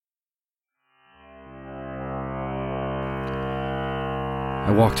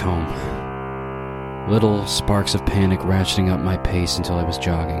I walked home. Little sparks of panic ratcheting up my pace until I was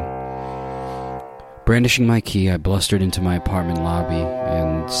jogging. Brandishing my key, I blustered into my apartment lobby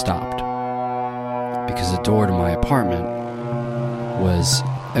and stopped. Because the door to my apartment was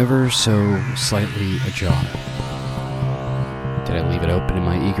ever so slightly ajar. Did I leave it open in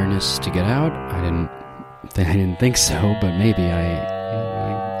my eagerness to get out? I didn't think so, but maybe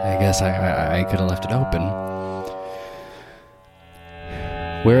I guess I could have left it open.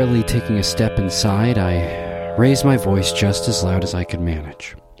 Warily taking a step inside, I raised my voice just as loud as I could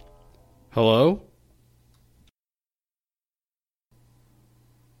manage. Hello?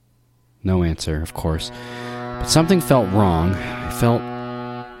 No answer, of course. But something felt wrong.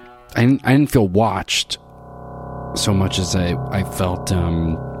 I didn't feel watched so much as I felt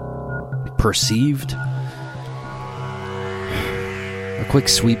perceived. A quick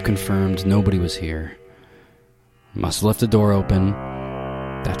sweep confirmed nobody was here. Must have left the door open.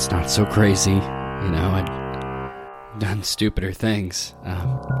 That's not so crazy. I'd done stupider things.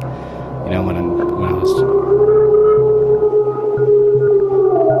 When I was...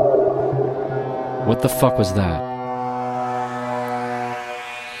 What the fuck was that?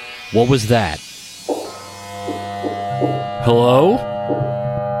 What was that? Hello?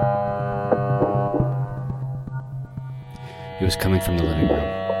 It was coming from the living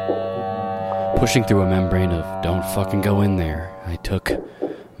room. Pushing through a membrane of "don't fucking go in there," I took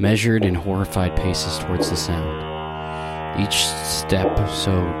measured and horrified paces towards the sound. Each step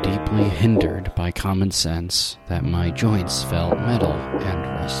so deeply hindered by common sense that my joints felt metal and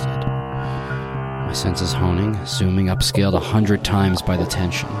rusted. My senses honing, zooming upscaled 100 times by the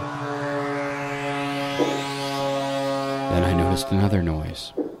tension. Then I noticed another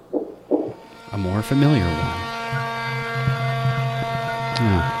noise. A more familiar one.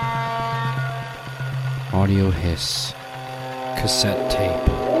 Audio hiss. Cassette tape.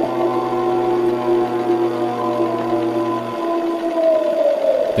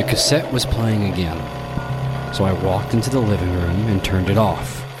 The cassette was playing again, so I walked into the living room and turned it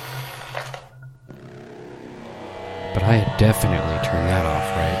off. But I had definitely turned that off,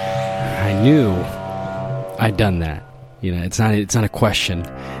 right? I knew I'd done that. It's not a question.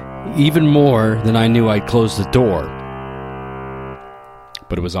 Even more than I knew I'd closed the door.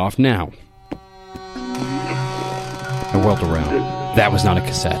 But it was off now. I whirled around. That was not a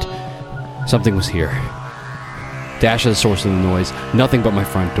cassette. Something was here. Dash at the source of the noise. Nothing but my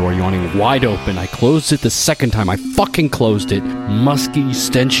front door, yawning wide open. I closed it the second time. I fucking closed it. Musky,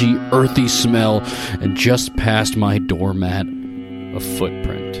 stenchy, earthy smell. And just past my doormat, a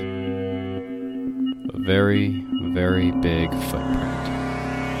footprint. A very, very big footprint.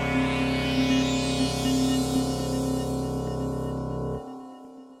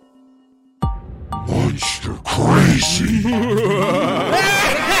 Monster crazy.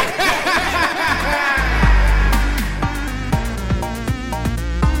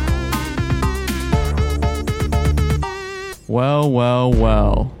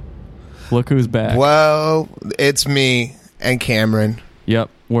 Well. Look who's back. Well, it's me and Cameron. Yep,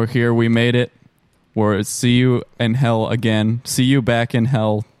 we're here. We made it. See you in hell again. See you back in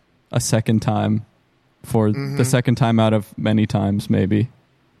hell a second time. For the second time out of many times, maybe.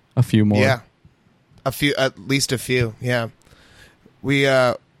 A few more. Yeah. At least a few, yeah. We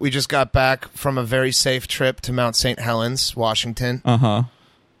just got back from a very safe trip to Mount St. Helens, Washington. Uh-huh.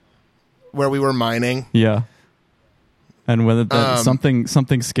 Where we were mining. Yeah. And whether something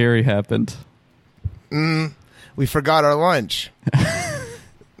scary happened. We forgot our lunch.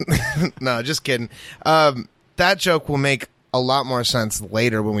 No, just kidding. That joke will make a lot more sense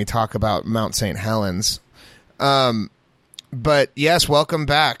later when we talk about Mount St. Helens. But yes, welcome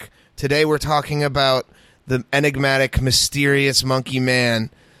back. Today we're talking about the enigmatic, mysterious monkey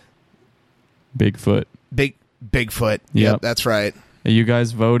man. Bigfoot. Bigfoot. Yep, that's right. You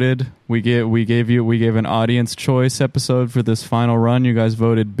guys voted. We gave an audience choice episode for this final run. You guys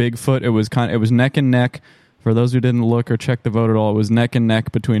voted Bigfoot. It was neck and neck. For those who didn't look or check the vote at all, it was neck and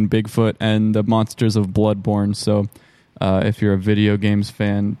neck between Bigfoot and the monsters of Bloodborne. So, if you're a video games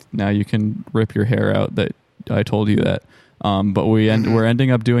fan, now you can rip your hair out that I told you that. But we're ending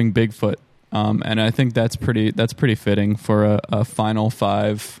up doing Bigfoot, and I think that's pretty fitting for a final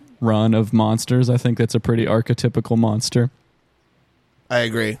 5 run of monsters. I think that's a pretty archetypical monster. I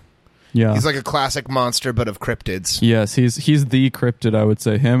agree. Yeah, he's like a classic monster, but of cryptids. Yes, he's the cryptid, I would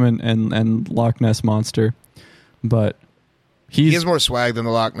say. Him and Loch Ness Monster, but he has more swag than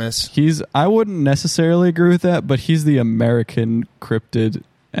the Loch Ness. I wouldn't necessarily agree with that, but he's the American cryptid,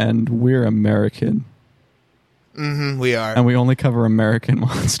 and we're American. We are, and we only cover American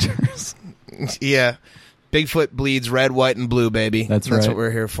monsters. Yeah, Bigfoot bleeds red, white, and blue, baby. That's what right.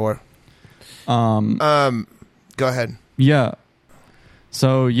 we're here for. Go ahead. Yeah.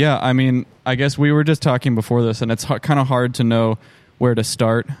 So, yeah, I mean, I guess we were just talking before this, and it's kind of hard to know where to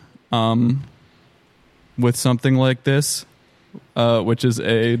start with something like this, which is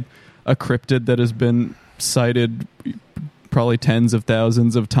a cryptid that has been cited probably tens of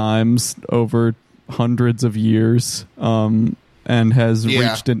thousands of times over hundreds of years, and has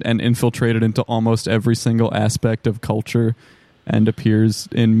reached and infiltrated into almost every single aspect of culture and appears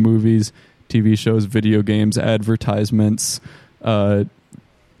in movies, TV shows, video games, advertisements,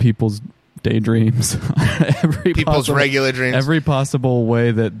 people's daydreams, regular dreams. Every possible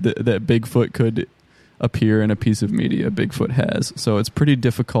way that Bigfoot could appear in a piece of media, Bigfoot has. So it's pretty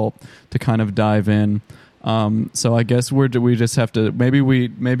difficult to kind of dive in. So I guess we just have to maybe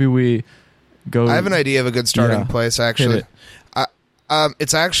we go. I have an idea of a good starting place, actually.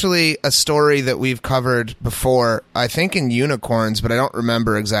 It's actually a story that we've covered before, I think in Unicorns, but I don't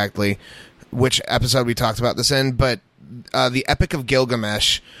remember exactly which episode we talked about this in. But the Epic of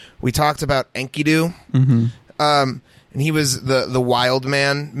Gilgamesh, we talked about Enkidu, and he was the wild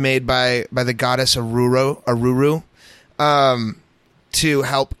man made by the goddess Aruru, to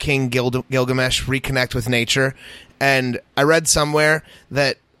help King Gilgamesh reconnect with nature. And I read somewhere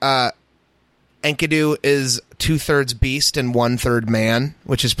that Enkidu is 2/3 beast and 1/3 man,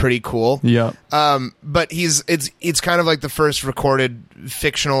 which is pretty cool. Yeah. But it's kind of like the first recorded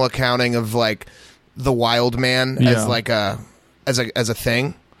fictional accounting of like the wild man as like as a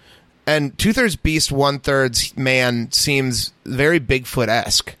thing. And 2/3 beast, 1/3 man seems very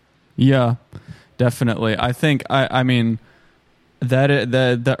Bigfoot-esque. Yeah, definitely. I think I mean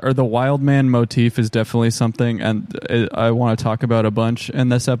the wild man motif is definitely something, and I want to talk about a bunch in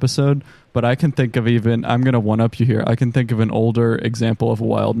this episode. But I can think of I'm going to one-up you here. I can think of an older example of a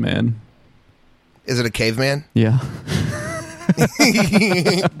wild man. Is it a caveman? Yeah.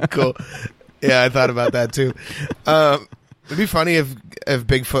 Cool. Yeah, I thought about that too. It'd be funny if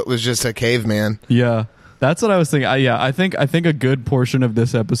Bigfoot was just a caveman. Yeah. That's what I was thinking. I think a good portion of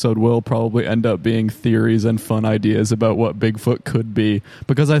this episode will probably end up being theories and fun ideas about what Bigfoot could be,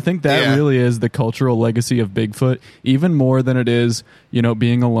 because I think that really is the cultural legacy of Bigfoot, even more than it is,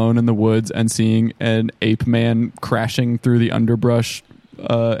 being alone in the woods and seeing an ape man crashing through the underbrush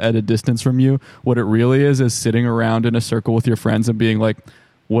at a distance from you. What it really is sitting around in a circle with your friends and being like,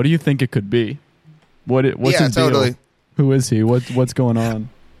 "What do you think it could be? What's his deal? Who is he? What's going on?"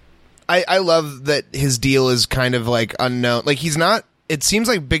 I love that his deal is kind of like unknown. Like he's not. It seems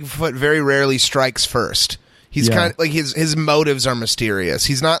like Bigfoot very rarely strikes first. He's kind of like his motives are mysterious.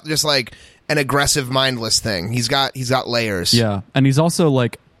 He's not just like an aggressive, mindless thing. He's got layers. Yeah, and he's also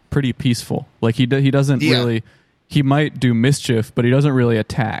like pretty peaceful. Like he doesn't really. He might do mischief, but he doesn't really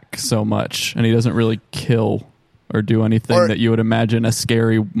attack so much, and he doesn't really kill or do anything that you would imagine a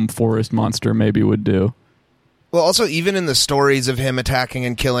scary forest monster maybe would do. Well, also, even in the stories of him attacking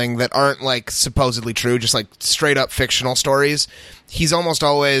and killing that aren't, like, supposedly true, just, like, straight-up fictional stories, he's almost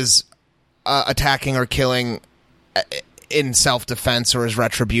always attacking or killing in self-defense or as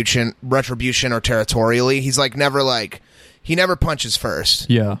retribution or territorially. He's, like, he never punches first.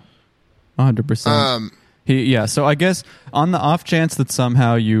 Yeah, 100%. So I guess on the off chance that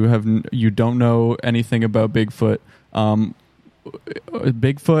somehow you don't know anything about Bigfoot,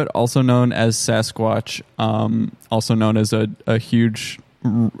 Bigfoot, also known as Sasquatch, also known as a huge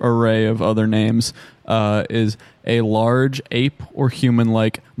array of other names, is a large ape or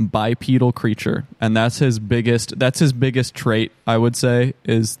human-like bipedal creature, and that's his biggest trait, I would say,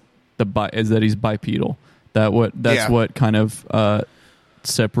 is that he's bipedal. That's what kind of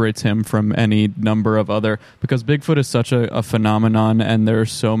separates him from any number of other, because Bigfoot is such a phenomenon, and there are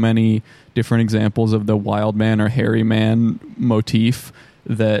so many different examples of the wild man or hairy man motif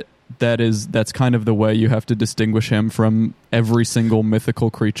that's kind of the way you have to distinguish him from every single mythical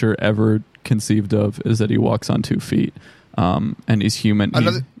creature ever conceived of, is that he walks on 2 feet, and he's human.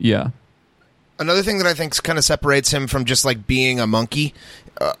 Another thing that I think kind of separates him from just like being a monkey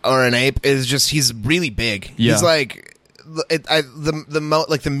or an ape is just he's really big. Yeah. He's like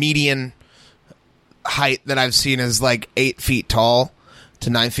the median height that I've seen is like 8 feet tall to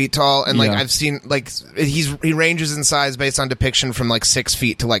 9 feet tall, and like I've seen like he ranges in size based on depiction from like 6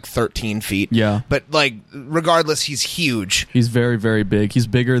 feet to like 13 feet. Yeah, but like regardless, he's huge. He's very, very big. He's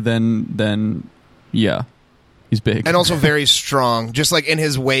bigger than he's big, and also very strong. Just like in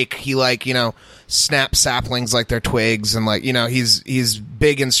his wake, he like snaps saplings like they're twigs, and like he's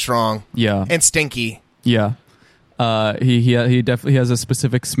big and strong. Yeah, and stinky. Yeah. He definitely has a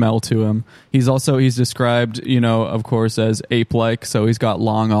specific smell to him. He's described, of course, as ape-like. So he's got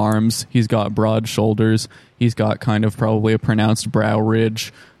long arms, he's got broad shoulders, he's got kind of probably a pronounced brow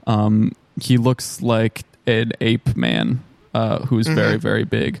ridge. He looks like an ape man who's very, very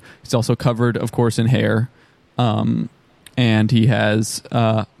big. He's also covered, of course, in hair, and he has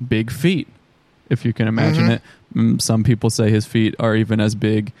big feet, if you can imagine it. Some people say his feet are even as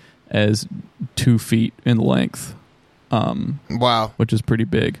big as 2 feet in length. Wow, which is pretty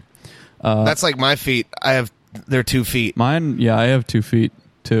big. That's like my feet. They're 2 feet. Mine, I have 2 feet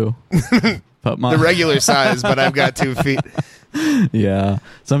too. But the regular size, but I've got 2 feet. Yeah.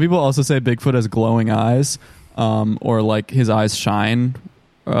 Some people also say Bigfoot has glowing eyes, or like his eyes shine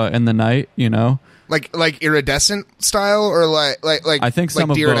in the night. Like iridescent style, or like I think some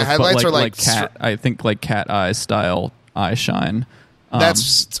like deer of both, in headlights, but or like cat. I think like cat eyes style eye shine.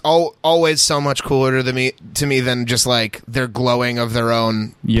 That's always so much cooler to me than just like they're glowing of their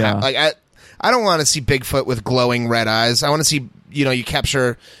own. Yeah, like I don't want to see Bigfoot with glowing red eyes. I want to see you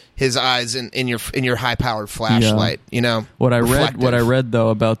capture his eyes in your high powered flashlight. What I read though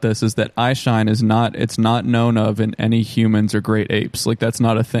about this is that eye shine is not known of in any humans or great apes. Like that's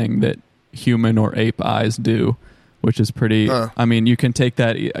not a thing that human or ape eyes do. Which is pretty. I mean, you can take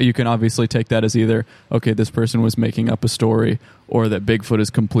that. You can obviously take that as either okay, this person was making up a story, or that Bigfoot is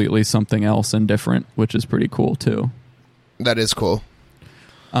completely something else and different, which is pretty cool too. That is cool.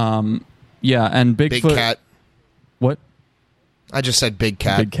 Yeah, and Bigfoot. Big cat. What? I just said big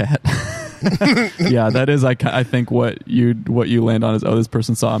cat. Big cat. Yeah, that is. I think what you land on is this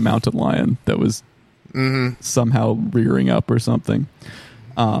person saw a mountain lion that was somehow rearing up or something.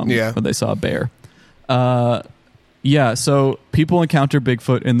 Or they saw a bear. Yeah, so people encounter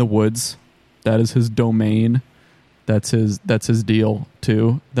Bigfoot in the woods. That is his domain. That's his deal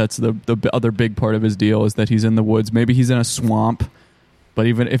too. That's the other big part of his deal is that he's in the woods. Maybe he's in a swamp, but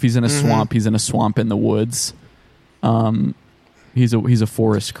even if he's in a swamp, he's in a swamp in the woods. He's a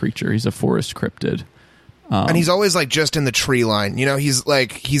forest creature. He's a forest cryptid. And he's always like just in the tree line. He's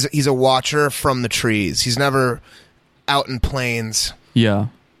like he's a watcher from the trees. He's never out in plains. Yeah.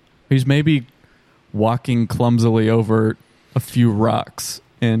 He's maybe walking clumsily over a few rocks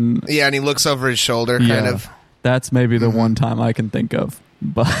and he looks over his shoulder kind of. That's maybe the one time I can think of,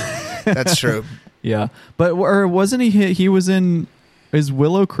 but that's true. Yeah, but or wasn't he was in, is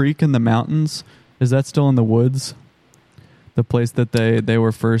Willow Creek in the mountains, is that still in the woods, the place that they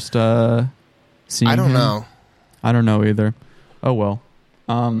were first seeing I don't him? know. I don't know either. Oh well.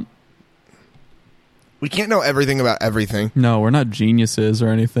 We can't know everything about everything. No, we're not geniuses or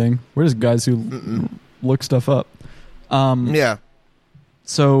anything. We're just guys who look stuff up. Yeah.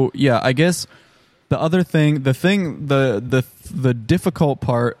 So yeah, I guess the other thing, the difficult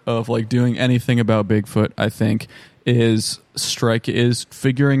part of like doing anything about Bigfoot, I think, is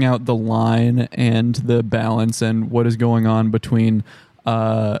figuring out the line and the balance and what is going on between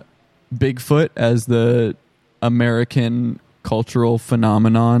Bigfoot as the American cultural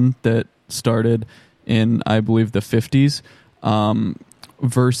phenomenon that started in, I believe, the 50s,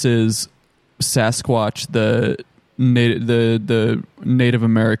 versus Sasquatch, the Native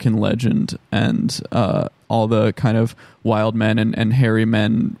American legend, and all the kind of wild men and hairy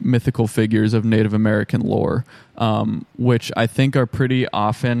men, mythical figures of Native American lore, which I think are pretty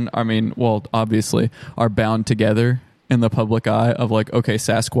often, obviously, are bound together in the public eye of like, okay,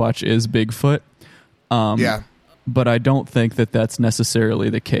 Sasquatch is Bigfoot. But I don't think that that's necessarily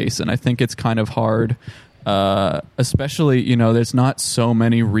the case. And I think it's kind of hard, especially, there's not so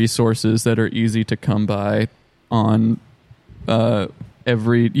many resources that are easy to come by on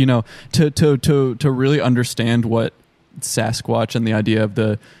every, to really understand what Sasquatch and the idea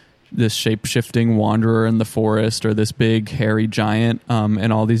of this shape-shifting wanderer in the forest, or this big hairy giant,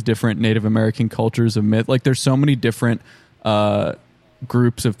 and all these different Native American cultures of myth. Like, there's so many different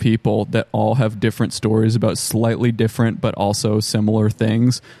groups of people that all have different stories about slightly different but also similar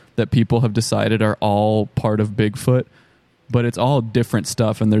things that people have decided are all part of Bigfoot, but it's all different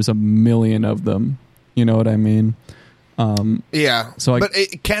stuff, and there's a million of them. You know what I mean? So but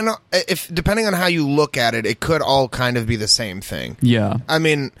it can, if depending on how you look at it, it could all kind of be the same thing. Yeah. I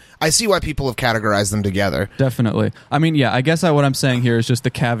mean, I see why people have categorized them together. Definitely. I mean, yeah, I guess what I'm saying here is just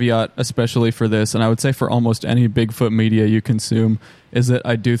the caveat, especially for this, and I would say for almost any Bigfoot media you consume, is that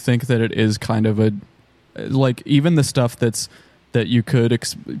I do think that it is kind of even the stuff that you could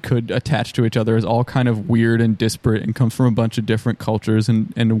attach to each other is all kind of weird and disparate and comes from a bunch of different cultures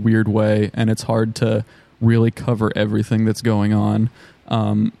in a weird way, and it's hard to really cover everything that's going on.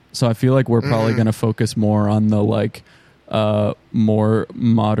 So I feel like we're probably going to focus more on the more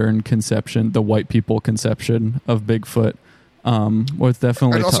modern conception, the white people conception of Bigfoot. We're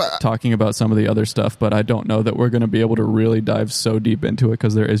definitely also, talking about some of the other stuff, but I don't know that we're going to be able to really dive so deep into it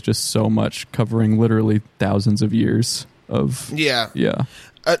because there is just so much covering literally thousands of years of... Yeah.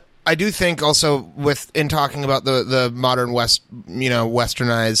 I do think also in talking about the modern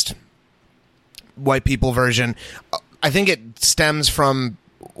westernized white people version, I think it stems from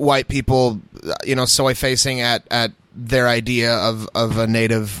white people, soy facing at their idea of a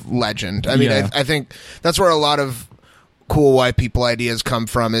native legend. I mean, I think that's where a lot of cool white people ideas come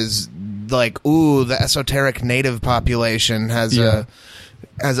from, is like, ooh, the esoteric native population has a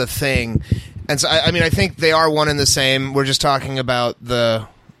thing. And so I think they are one and the same. We're just talking about the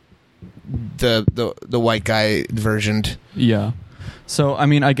white guy version. Yeah. So, I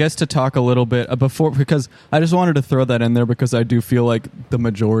mean, I guess to talk a little bit before, because I just wanted to throw that in there because I do feel like the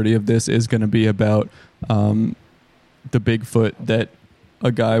majority of this is going to be about the Bigfoot that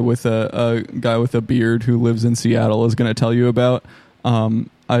a guy with a beard who lives in Seattle is going to tell you about. I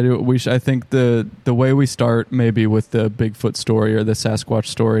think the way we start maybe with the Bigfoot story or the Sasquatch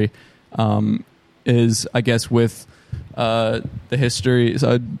story is, I guess, with the history,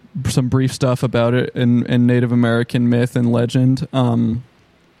 some brief stuff about it in Native American myth and legend,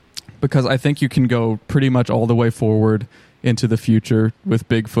 because I think you can go pretty much all the way forward into the future with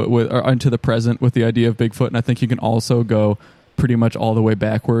Bigfoot, or into the present with the idea of Bigfoot, and I think you can also go pretty much all the way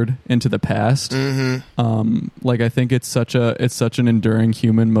backward into the past. Mm-hmm. I think it's such an enduring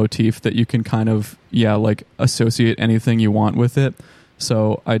human motif that you can kind of associate anything you want with it.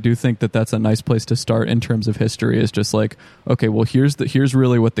 So I do think that that's a nice place to start in terms of history, is just like, okay, well, here's the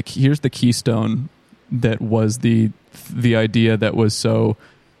keystone that was the idea that was so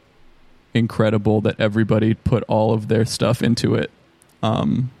incredible that everybody put all of their stuff into it,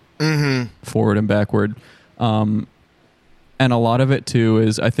 forward and backward. And a lot of it too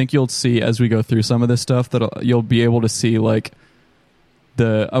is, I think you'll see as we go through some of this stuff that you'll be able to see like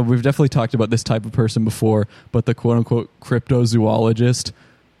we've definitely talked about this type of person before, but the quote unquote cryptozoologist,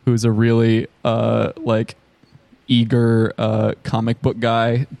 who's a really eager comic book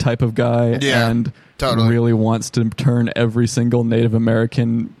guy type of guy, and totally really wants to turn every single Native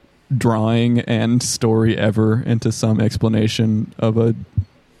American drawing and story ever into some explanation of a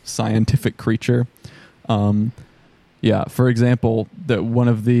scientific creature. For example,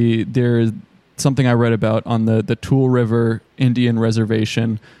 there's something I read about on the Tool River Indian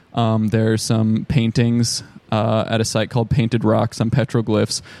Reservation. There's some paintings at a site called Painted Rock, some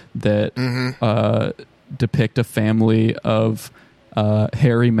petroglyphs that depict a family of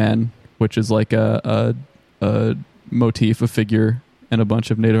hairy men, which is like a motif, a figure in a bunch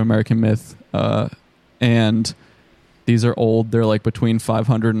of Native American myth. And these are old. They're like between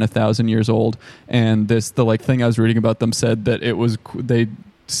 500 and 1,000 years old. And the thing I was reading about them said that they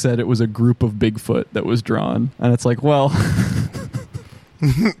said it was a group of Bigfoot that was drawn. And it's like, well,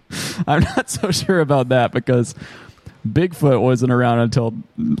 I'm not so sure about that, because Bigfoot wasn't around until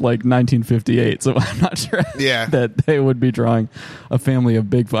like 1958. So I'm not sure that they would be drawing a family of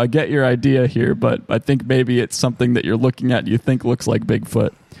Bigfoot. I get your idea here, but I think maybe it's something that you're looking at and you think looks like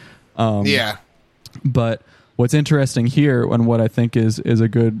Bigfoot. But what's interesting here, and what I think is a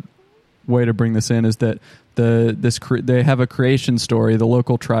good way to bring this in, is that they have a creation story. The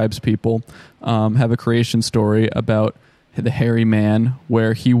local tribes people have a creation story about the hairy man,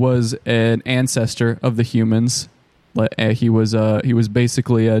 where he was an ancestor of the humans. He was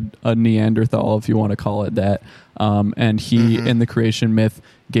basically a Neanderthal, if you want to call it that. And he, in the creation myth,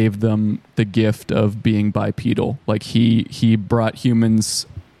 gave them the gift of being bipedal. Like he brought humans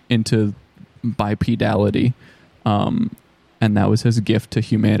into bipedality. And that was his gift to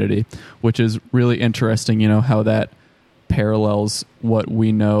humanity, which is really interesting, how that parallels what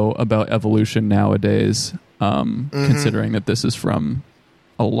we know about evolution nowadays, considering that this is from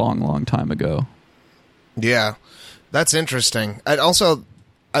a long, long time ago. Yeah, that's interesting. And also,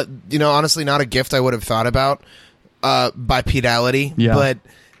 honestly, not a gift I would have thought about, bipedality, but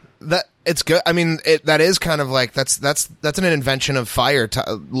that it's good. I mean, that is kind of like, that's an invention of fire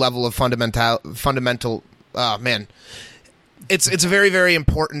level of fundamental. Oh man. It's a very, very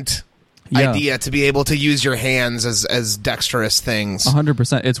important idea to be able to use your hands as dexterous things.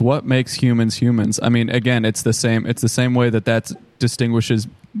 100%. It's what makes humans humans. I mean, again, it's the same way that distinguishes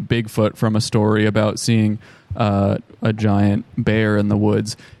Bigfoot from a story about seeing a giant bear in the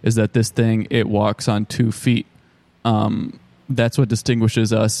woods, is that this thing, it walks on 2 feet. That's what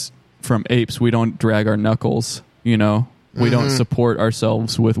distinguishes us from apes. We don't drag our knuckles, we don't support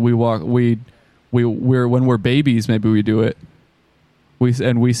ourselves with, when we're babies, maybe we do it. We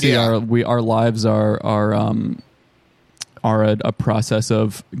see our lives are are a process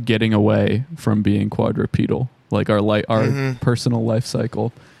of getting away from being quadrupedal. Like our personal life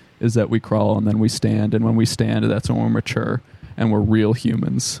cycle is that we crawl and then we stand, and when we stand, that's when we're mature and we're real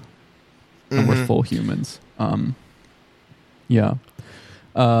humans and we're full humans.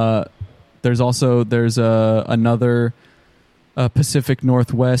 There's another Pacific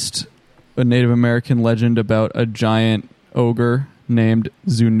Northwest, a Native American legend about a giant ogre named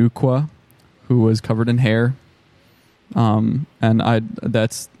Zunukwa who was covered in hair. I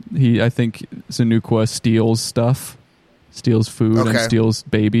think Zunukwa steals food and steals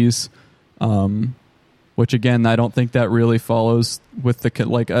babies. Which again, I don't think that really follows with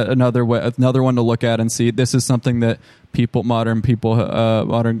the another one to look at and see. This is something that modern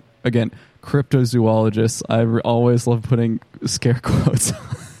cryptozoologists. I always love putting scare quotes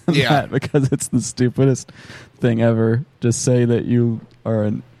on that because it's the stupidest thing ever. Just say that you are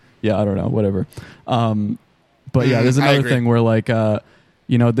I don't know, whatever. But yeah, there's another thing where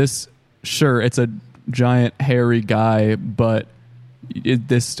this, sure, it's a giant hairy guy, but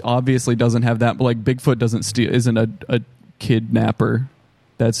this obviously doesn't have that. Like Bigfoot isn't a kidnapper.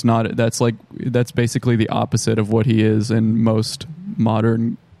 That's basically the opposite of what he is in most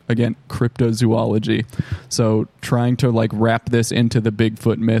modern, again, cryptozoology. So trying to like wrap this into the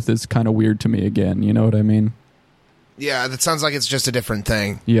Bigfoot myth is kind of weird to me again. You know what I mean? Yeah, that sounds like it's just a different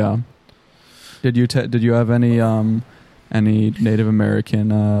thing. Yeah. Did you have any Native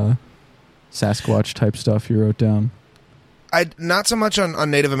American Sasquatch type stuff you wrote down? Not so much on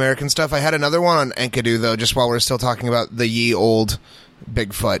Native American stuff. I had another one on Enkidu though, just while we're still talking about the ye old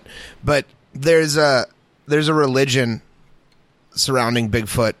Bigfoot. But there's a religion surrounding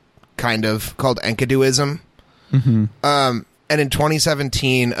Bigfoot, kind of, called Enkiduism. Mm-hmm. And in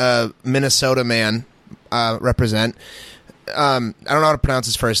 2017, a Minnesota man represent. I don't know how to pronounce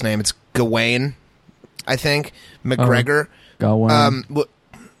his first name. It's Gawain, I think. McGregor. Gawain.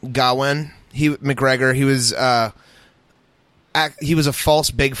 Gawain. McGregor. He was a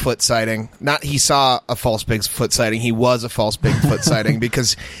false Bigfoot sighting. Not he saw a false Bigfoot sighting. He was a false Bigfoot sighting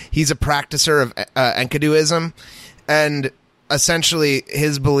because he's a practicer of Enkiduism, and essentially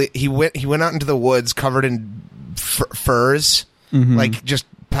his belief. He went out into the woods covered in furs, like just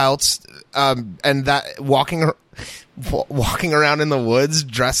pelts, and that walking around in the woods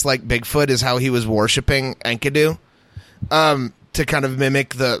dressed like Bigfoot is how he was worshiping Enkidu, to kind of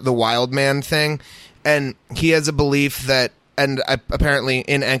mimic the wild man thing. And he has a belief that, and apparently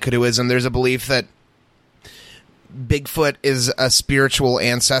in Enkiduism, there's a belief that Bigfoot is a spiritual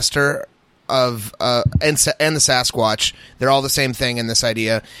ancestor of and the Sasquatch. They're all the same thing in this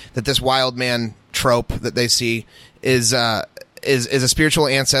idea that this wild man trope that they see is a spiritual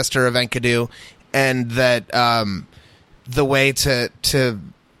ancestor of Enkidu, and that the way to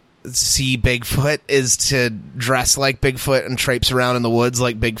see Bigfoot is to dress like Bigfoot and traipse around in the woods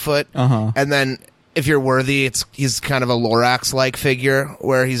like Bigfoot. And then if you're worthy, he's kind of a Lorax-like figure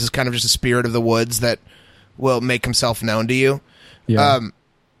where he's kind of just a spirit of the woods that will make himself known to you. Yeah.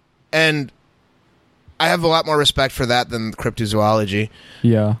 And I have a lot more respect for that than cryptozoology.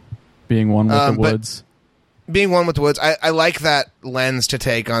 Yeah. Being one with the woods. Being one with the woods. I like that lens to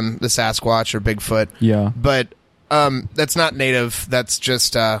take on the Sasquatch or Bigfoot. Yeah. But that's not native. That's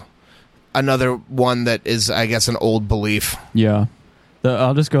just another one that is, I guess, an old belief. Yeah.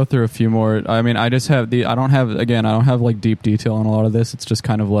 I'll just go through a few more. I mean, I don't have like deep detail on a lot of this. It's just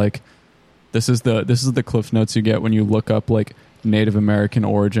kind of like this is the Cliff Notes you get when you look up like Native American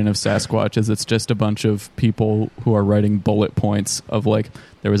origin of Sasquatch. It's just a bunch of people who are writing bullet points of like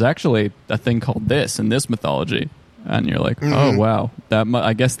there was actually a thing called this in this mythology, and you're like, oh wow,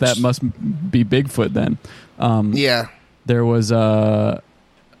 I guess that must be Bigfoot then. Yeah, there was in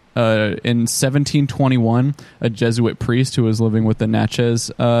 1721, a Jesuit priest who was living with the Natchez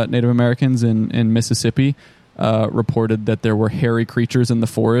Native Americans in Mississippi reported that there were hairy creatures in the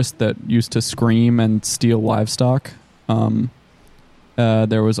forest that used to scream and steal livestock. There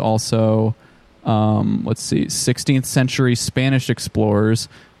was also, 16th century Spanish explorers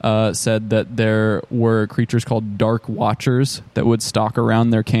said that there were creatures called dark watchers that would stalk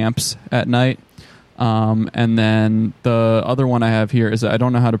around their camps at night. And then the other one I have here is, I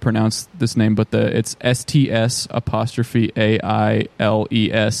don't know how to pronounce this name, but it's STS''AILES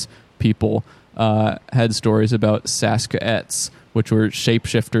people had stories about Saskaets, which were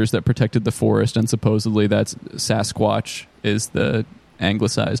shapeshifters that protected the forest, and supposedly that's Sasquatch is the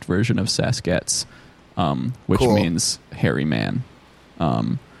anglicized version of Saskets, which means hairy man.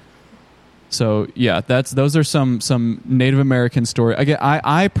 So yeah, those are some Native American story. Again,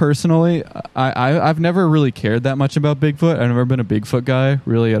 I personally, I've never really cared that much about Bigfoot. I've never been a Bigfoot guy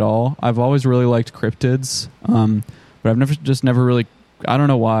really at all. I've always really liked cryptids, but I've never really, I don't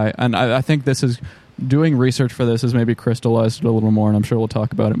know why. And I think this is, doing research for this has maybe crystallized it a little more, and I'm sure we'll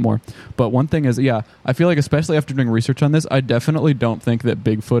talk about it more. But one thing is, I feel like especially after doing research on this, I definitely don't think that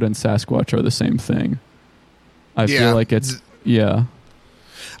Bigfoot and Sasquatch are the same thing. I feel like it's, I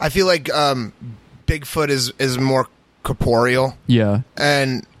feel like Bigfoot is more corporeal. Yeah.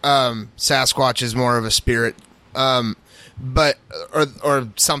 And Sasquatch is more of a spirit. But or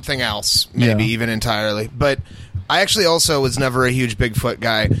something else, maybe even entirely. But I actually also was never a huge Bigfoot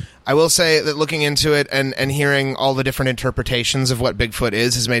guy. I will say that looking into it and hearing all the different interpretations of what Bigfoot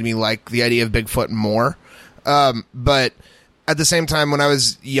is has made me like the idea of Bigfoot more. But at the same time, when I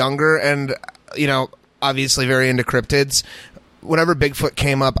was younger and, obviously very into cryptids, whenever Bigfoot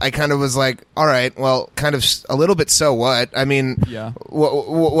came up, I kind of was like, all right, well, kind of a little bit so what? I mean,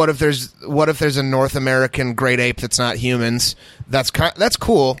 what if there's a North American great ape that's not humans? That's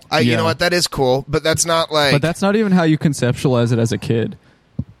cool. You know what? That is cool, but that's not like... But that's not even how you conceptualize it as a kid.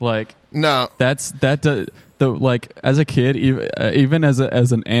 Like, no. As a kid, even as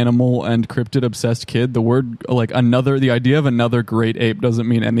an animal and cryptid obsessed kid, the word, the idea of another great ape doesn't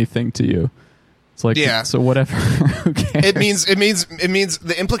mean anything to you. It's like, so whatever. Who cares? It means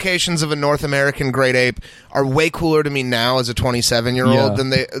the implications of a North American great ape are way cooler to me now as a 27-year-old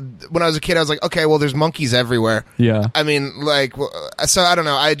than when I was a kid. I was like, okay, well, there's monkeys everywhere. Yeah. I mean, so I don't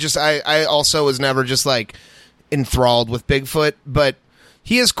know. I also was never just like enthralled with Bigfoot, but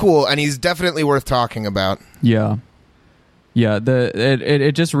he is cool and he's definitely worth talking about. Yeah. Yeah.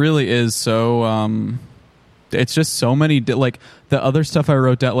 It just really is so, it's just so many, the other stuff I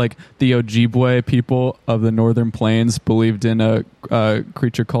wrote down, like the Ojibwe people of the Northern Plains believed in a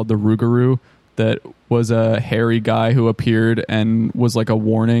creature called the Rougarou that was a hairy guy who appeared and was like a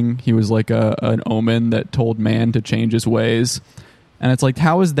warning. He was like an omen that told man to change his ways. And it's like,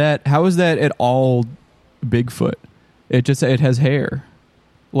 how is that at all Bigfoot? It has hair.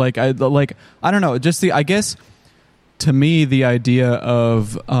 I don't know, I guess to me, the idea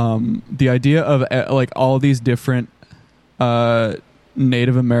of all these different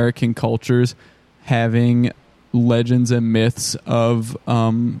Native American cultures having legends and myths of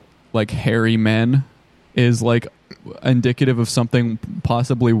hairy men is like indicative of something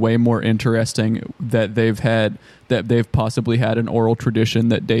possibly way more interesting that they've possibly had an oral tradition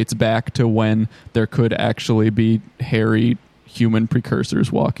that dates back to when there could actually be hairy human precursors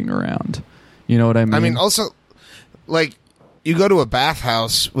walking around. You know what I mean? I mean, also, like, you go to a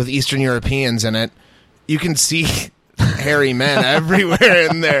bathhouse with Eastern Europeans in it, you can see hairy men everywhere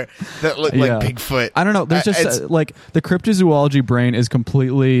in there that look like Bigfoot. I don't know. There's just like the cryptozoology brain is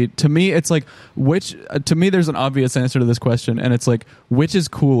completely, to me, it's like, to me, there's an obvious answer to this question, and it's like, which is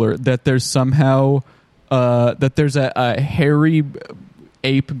cooler, that there's somehow, that there's a hairy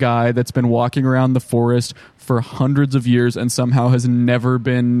ape guy that's been walking around the forest for hundreds of years and somehow has never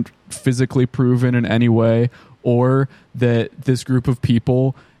been physically proven in any way, or that this group of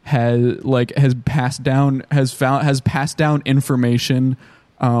people has passed down information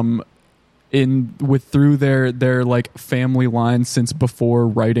through their like family lines since before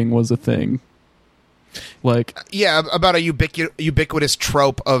writing was a thing. About a ubiquitous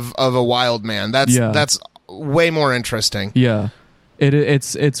trope of a wild man. That's way more interesting. Yeah.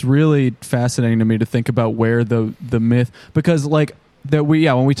 It's really fascinating to me to think about where the myth, because when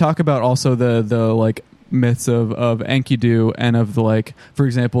we talk about also the like myths of Enkidu and of for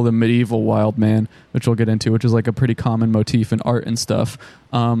example, the medieval wild man, which we'll get into, which is like a pretty common motif in art and stuff.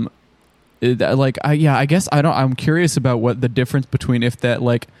 I guess I'm curious about what the difference between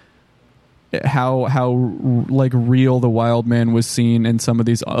how real the wild man was seen in some of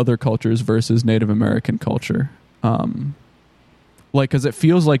these other cultures versus Native American culture. Because it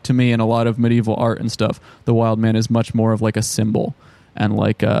feels like to me in a lot of medieval art and stuff, the wild man is much more of like a symbol and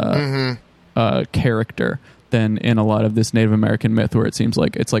like a character than in a lot of this Native American myth, where it seems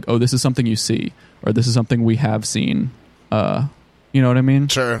like it's like, oh, this is something you see, or this is something we have seen. You know what I mean?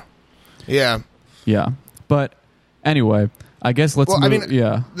 Sure. Yeah. Yeah. But anyway, I guess let's move.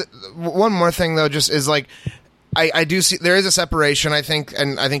 One more thing though, just is like, I do see there is a separation, I think,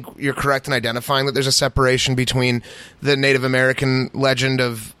 and I think you're correct in identifying that there's a separation between the Native American legend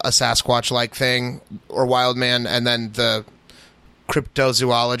of a Sasquatch-like thing or wild man and then the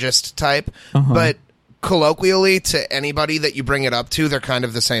cryptozoologist type. But colloquially, to anybody that you bring it up to, they're kind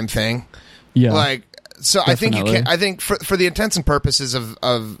of the same thing. Yeah. So definitely. I think you can. I think for the intents and purposes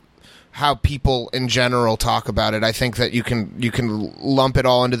of how people in general talk about it, I think that you can lump it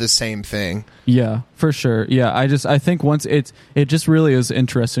all into the same thing. Yeah, for sure. Yeah, I think once it just really is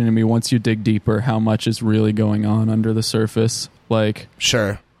interesting to me once you dig deeper how much is really going on under the surface.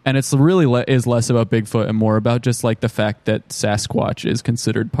 Sure. And it's really is less about Bigfoot and more about just like the fact that Sasquatch is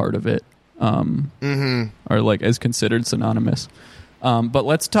considered part of it, or like is considered synonymous. But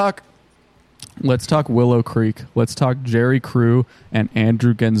let's talk Willow Creek. Let's talk Jerry Crew and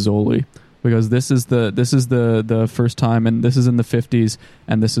Andrew Genzoli, because this is the first time, and this is in the 50s,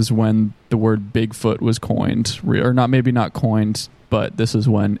 and this is when the word Bigfoot was coined, or not coined, but this is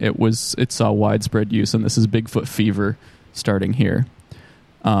when it saw widespread use, and this is Bigfoot fever starting here.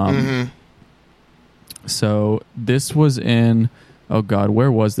 So this was in, oh God,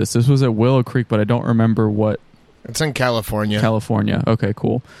 where was this? This was at Willow Creek, but I don't remember what. It's in California. California. Okay,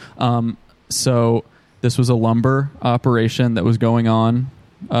 cool. So this was a lumber operation that was going on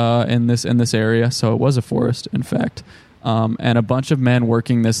in this area. So it was a forest, in fact. And a bunch of men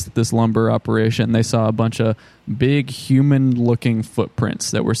working this lumber operation, they saw a bunch of big human-looking footprints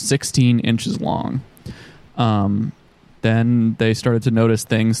that were 16 inches long. Then they started to notice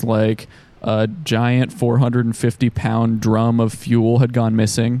things like a giant 450-pound drum of fuel had gone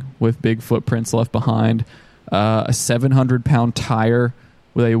missing with big footprints left behind. A 700-pound tire,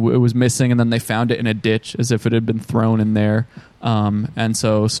 it was missing, and then they found it in a ditch as if it had been thrown in there. And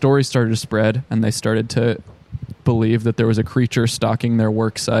so stories started to spread, and they started to believe that there was a creature stalking their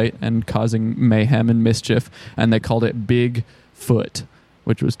work site and causing mayhem and mischief, and they called it Bigfoot,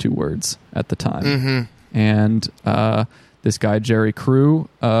 which was 2 words at the time. And this guy, Jerry Crew,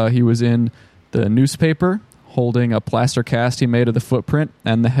 he was in the newspaper holding a plaster cast he made of the footprint,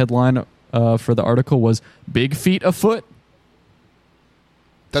 and the headline for the article was "Big Feet Afoot."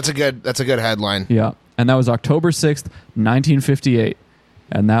 That's a good headline. Yeah, and that was October 6th, 1958,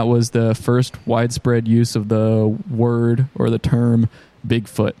 and that was the first widespread use of the word or the term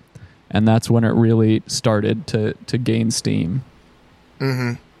Bigfoot, and that's when it really started to gain steam.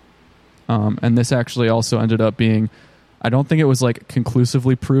 And this actually also ended up being, I don't think it was like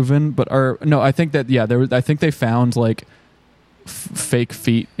conclusively proven, but I think that I think they found like fake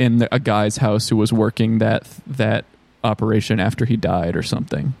feet in a guy's house who was working that operation after he died or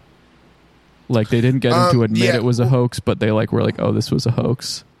something. Like they didn't get him to admit it was a hoax, but they were like, oh, this was a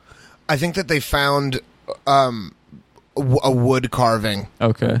hoax. I think that they found a wood carving.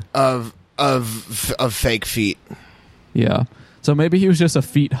 Okay. Of fake feet. Yeah. So maybe he was just a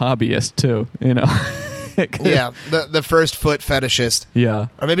feet hobbyist too, you know. Yeah, the first foot fetishist. Yeah.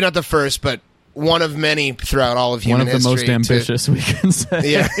 Or maybe not the first, but one of many throughout all of human history. One of the most ambitious, we can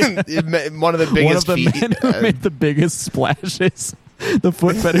say. Yeah, one of the biggest One of the men who made the biggest splashes. The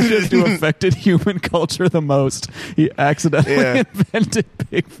foot fetishist who affected human culture the most. He accidentally invented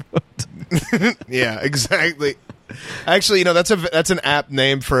Bigfoot. Yeah, exactly. Actually, that's an apt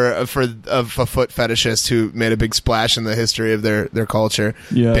name for a foot fetishist who made a big splash in the history of their culture.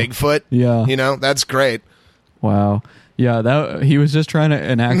 Yeah. Bigfoot. Yeah. That's great. Wow. Yeah, he was just trying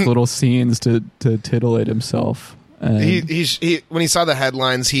to enact little scenes to titillate himself. And he when he saw the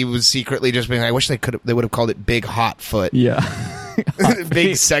headlines, he was secretly just being, I wish they would have called it Big Hot Foot. Yeah.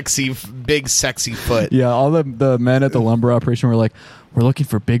 Big sexy foot. Yeah, all the men at the lumber operation were like, we're looking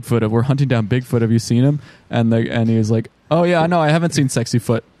for Bigfoot. We're hunting down Bigfoot. Have you seen him? And he was like, oh yeah, no, I haven't seen Sexy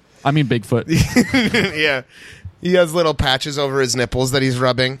Foot. I mean Bigfoot. Yeah. He has little patches over his nipples that he's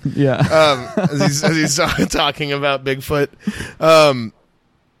rubbing. Yeah. As he's talking about Bigfoot.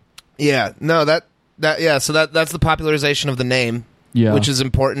 Yeah. No, so that's the popularization of the name. Yeah. Which is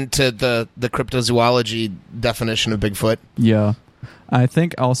important to the cryptozoology definition of Bigfoot. Yeah. I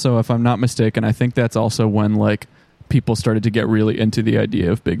think also, if I'm not mistaken, I think that's also when like people started to get really into the idea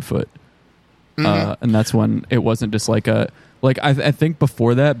of Bigfoot. And that's when it wasn't just like I think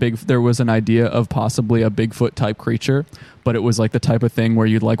before that there was an idea of possibly a Bigfoot type creature, but it was like the type of thing where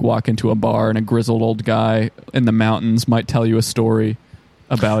you'd like walk into a bar and a grizzled old guy in the mountains might tell you a story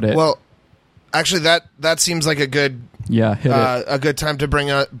about it. Well, actually that seems like a good a good time to bring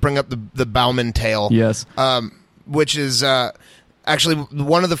up the Bauman tale. Yes. Which is actually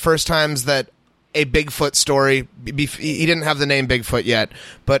one of the first times that a Bigfoot story, he didn't have the name Bigfoot yet,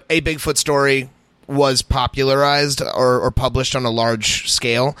 but a Bigfoot story was popularized or published on a large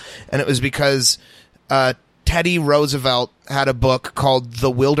scale, and it was because Teddy Roosevelt had a book called The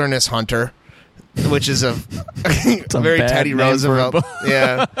Wilderness Hunter, which is a very Teddy Roosevelt,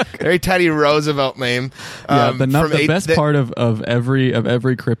 very Teddy Roosevelt name. The best part of every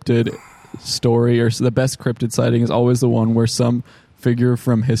cryptid story, or the best cryptid sighting, is always the one where some figure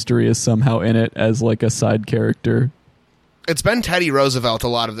from history is somehow in it as like a side character. It's been Teddy Roosevelt a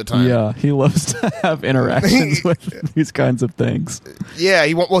lot of the time. Yeah, he loves to have interactions with these kinds of things. Yeah,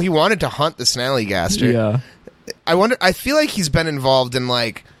 he wanted to hunt the snallygaster. Yeah. I feel like he's been involved in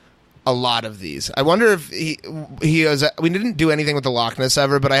like a lot of these. I wonder if he was. We didn't do anything with the Loch Ness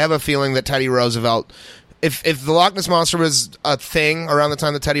ever, but I have a feeling that Teddy Roosevelt, if the Loch Ness Monster was a thing around the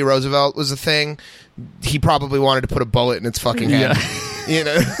time that Teddy Roosevelt was a thing, he probably wanted to put a bullet in its fucking head. You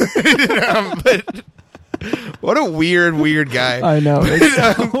know, but what a weird guy. I know. It's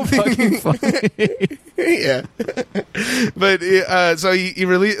so fucking funny. Yeah. But so he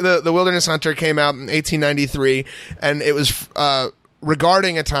released the Wilderness Hunter came out in 1893, and it was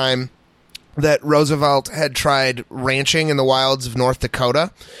regarding a time that Roosevelt had tried ranching in the wilds of North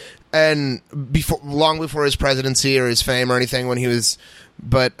Dakota, and long before his presidency or his fame or anything, when he was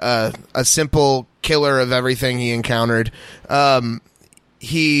but a simple killer of everything he encountered.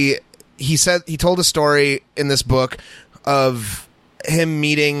 He told a story in this book of him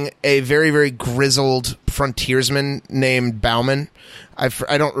meeting a very, very grizzled frontiersman named Bauman. I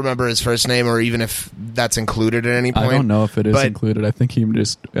don't remember his first name or even if that's included at any point. I don't know if it is included. I think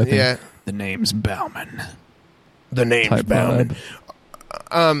the name's Bauman. The name's Bauman.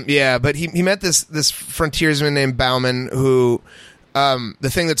 But he met this frontiersman named Bauman who, the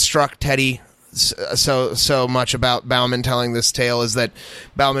thing that struck Teddy so much about Bauman telling this tale is that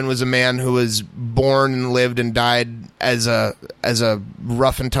Bauman was a man who was born and lived and died as a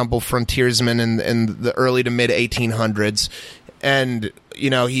rough and tumble frontiersman in the early to mid 1800s, and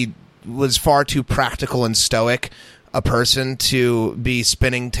he was far too practical and stoic a person to be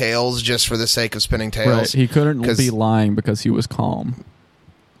spinning tales just for the sake of spinning tales. Right. He couldn't be lying because he was calm.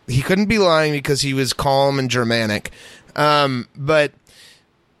 He couldn't be lying because he was calm and Germanic. But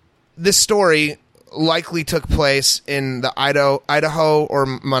this story likely took place in the Idaho or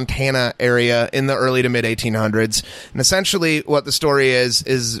Montana area in the early to mid 1800s. And essentially what the story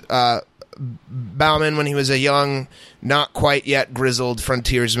is Bauman, when he was a young, not quite yet grizzled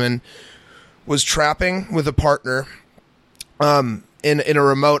frontiersman, was trapping with a partner in a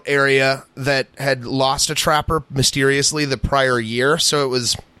remote area that had lost a trapper mysteriously the prior year. So it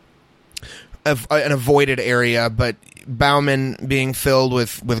was an avoided area, but Bauman, being filled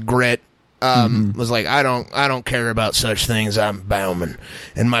with grit, was like, I don't care about such things. I'm Bauman,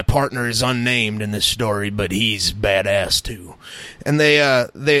 and my partner is unnamed in this story, but he's badass too. And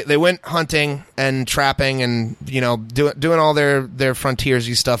they went hunting and trapping and doing all their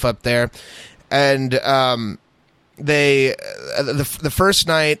frontiersy stuff up there. And the first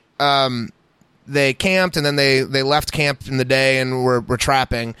night they camped, and then they left camp in the day and were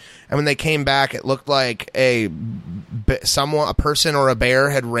trapping. And when they came back, it looked like a person or a bear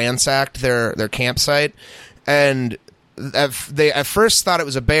had ransacked their campsite. And they at first thought it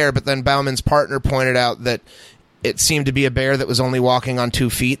was a bear, but then Bauman's partner pointed out that it seemed to be a bear that was only walking on 2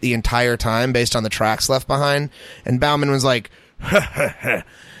 feet the entire time based on the tracks left behind. And Bauman was like,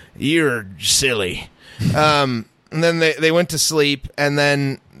 "You're silly." And then they went to sleep, and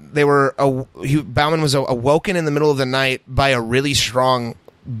then Bauman was awoken in the middle of the night by a really strong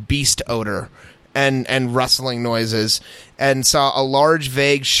beast odor and rustling noises, and saw a large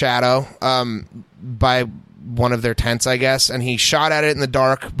vague shadow by one of their tents, I guess, and he shot at it in the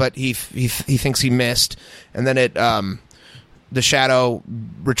dark, but he thinks he missed, and then the shadow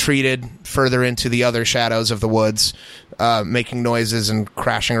retreated further into the other shadows of the woods, making noises and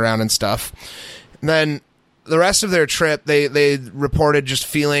crashing around and stuff. And then the rest of their trip, they reported just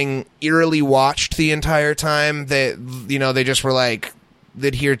feeling eerily watched the entire time. They just were like,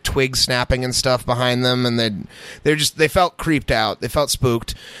 they'd hear twigs snapping and stuff behind them, and they felt creeped out. They felt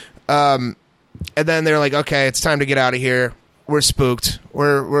spooked. And then they're like, okay, it's time to get out of here. We're spooked.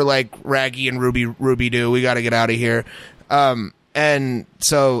 We're like Raggy and Ruby Doo. We got to get out of here. And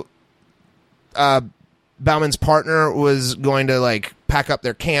so Bauman's partner was going to pack up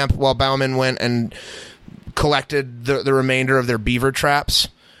their camp while Bauman went and collected the remainder of their beaver traps.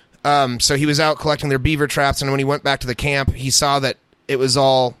 So he was out collecting their beaver traps, and when he went back to the camp, he saw that it was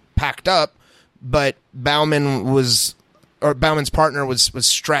all packed up, but Bauman's partner was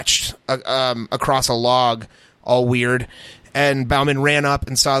stretched across a log, all weird, and Bauman ran up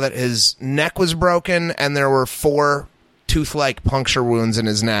and saw that his neck was broken, and there were 4 tooth-like puncture wounds in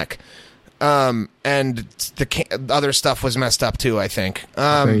his neck. And the other stuff was messed up too, I think.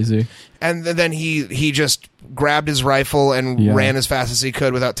 Crazy. And then he just grabbed his rifle and ran as fast as he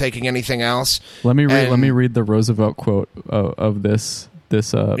could without taking anything else. Let me read the Roosevelt quote of this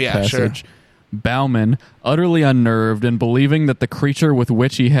passage. Sure. Bauman, utterly unnerved and believing that the creature with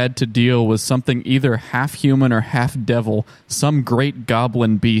which he had to deal was something either half human or half devil, some great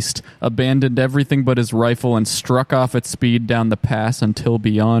goblin beast, abandoned everything but his rifle and struck off at speed down the pass until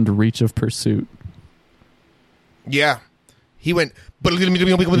beyond reach of pursuit. Yeah. He went...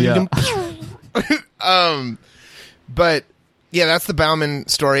 Yeah. But Yeah, that's the Bauman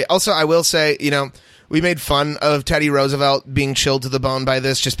story. Also, I will say, we made fun of Teddy Roosevelt being chilled to the bone by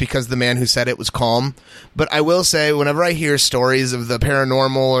this just because the man who said it was calm. But I will say, whenever I hear stories of the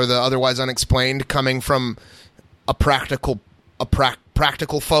paranormal or the otherwise unexplained coming from a practical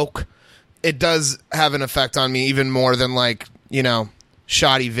folk, it does have an effect on me even more than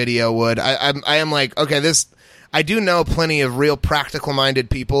shoddy video would. I am like, okay, I do know plenty of real practical minded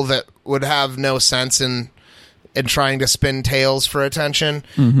people that would have no sense in trying to spin tales for attention.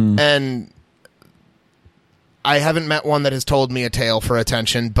 Mm-hmm. And I haven't met one that has told me a tale for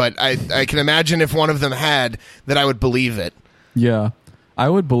attention, but I can imagine if one of them had, that I would believe it. Yeah. I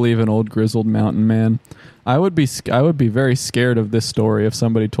would believe an old grizzled mountain man. I would be very scared of this story if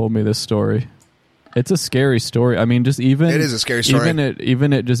somebody told me this story. It's a scary story. I mean, it is a scary story.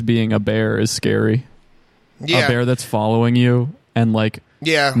 Even it just being a bear is scary. Yeah. A bear that's following you and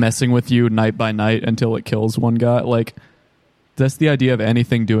messing with you night by night until it kills one guy. That's the idea of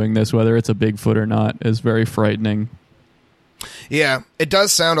anything doing this, whether it's a Bigfoot or not, is very frightening. Yeah, it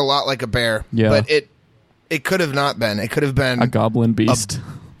does sound a lot like a bear. Yeah. But it could have not been. It could have been a goblin beast.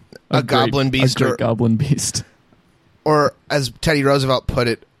 A goblin beast. A great goblin beast. Or, as Teddy Roosevelt put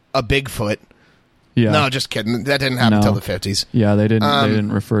it, a Bigfoot. Yeah. No, just kidding. That didn't happen until the 50s. Yeah, they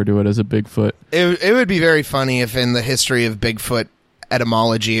didn't refer to it as a Bigfoot. It would be very funny if in the history of Bigfoot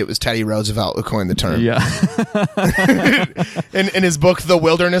etymology, it was Teddy Roosevelt who coined the term. Yeah. in his book, The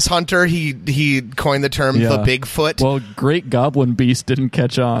Wilderness Hunter, he coined the term the Bigfoot. Well, Great Goblin Beast didn't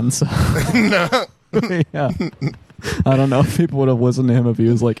catch on, so... No. Yeah. I don't know if people would have listened to him if he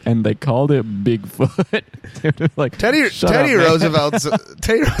was and they called it Bigfoot. They would have Teddy Roosevelt's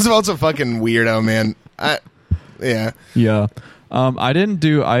a fucking weirdo, man. Yeah. Yeah. I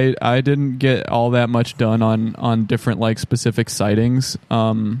didn't get all that much done on different specific sightings.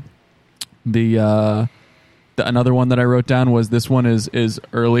 Another one that I wrote down was, this one is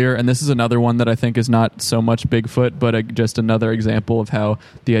earlier, and this is another one that I think is not so much Bigfoot, but just another example of how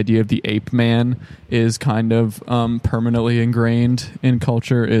the idea of the ape man is kind of permanently ingrained in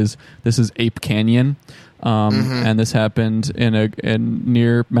culture. This is Ape Canyon. And this happened in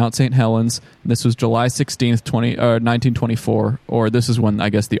near Mount St. Helens. This was July 16th, 1924, or this is when I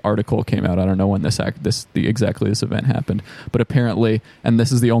guess the article came out. I don't know when this event happened, but apparently, and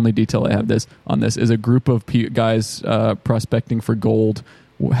this is the only detail I have on this, is a group of guys prospecting for gold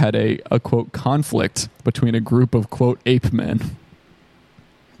had a quote conflict between a group of quote ape men.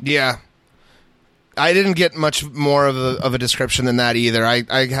 Yeah. I didn't get much more of a description than that either.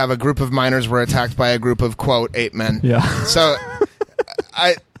 I have a group of miners were attacked by a group of quote ape men. Yeah. So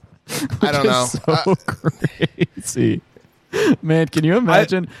I don't know. So crazy. Man, can you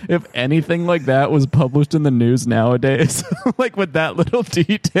imagine if anything like that was published in the news nowadays? With that little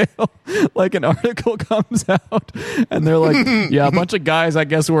detail, an article comes out and they're yeah, a bunch of guys I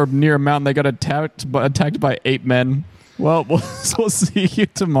guess were near a mountain, they got attacked by ape men. Well, we'll see you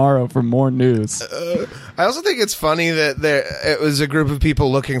tomorrow for more news. I also think it's funny that it was a group of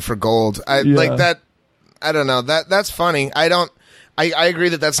people looking for gold. Like that. I don't know. That's funny. I agree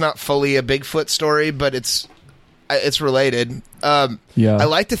that that's not fully a Bigfoot story, but it's related. I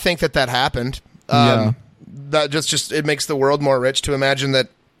like to think that happened. That just it makes the world more rich to imagine that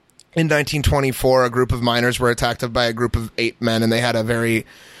in 1924 a group of miners were attacked by a group of ape men and they had a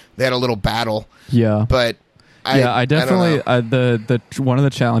little battle. Yeah, but. I definitely the one of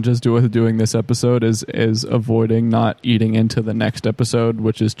the challenges with doing this episode is avoiding not eating into the next episode,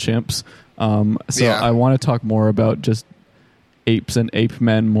 which is chimps. I want to talk more about just apes and ape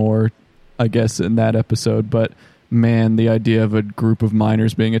men more, I guess, in that episode. But man, the idea of a group of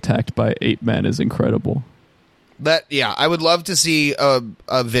miners being attacked by ape men is incredible. I would love to see a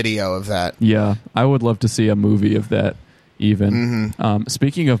video of that. Yeah, I would love to see a movie of that. Even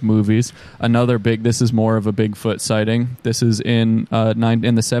speaking of movies, this is more of a Bigfoot sighting. This is in the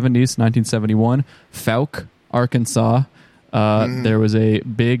 70s, 1971, Fouke, Arkansas. There was a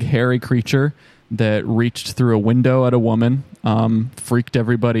big hairy creature that reached through a window at a woman, freaked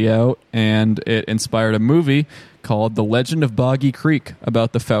everybody out, and it inspired a movie called The Legend of Boggy Creek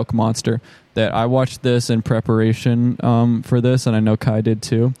about the Fouke monster. That I watched this in preparation for this, and I know Kai did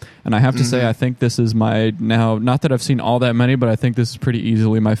too. And I have to say, I think this is not that I've seen all that many, but I think this is pretty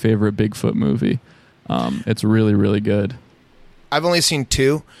easily my favorite Bigfoot movie. It's really, really good. I've only seen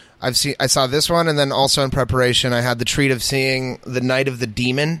two. I saw this one, and then also in preparation, I had the treat of seeing The Night of the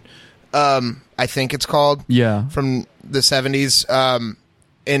Demon. I think it's called. Yeah, from the 70s.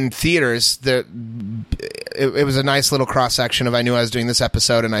 In theaters, it was a nice little cross section of I knew I was doing this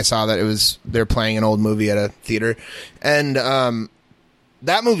episode, and I saw that they're playing an old movie at a theater, and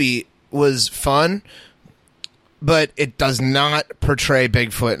that movie was fun, but it does not portray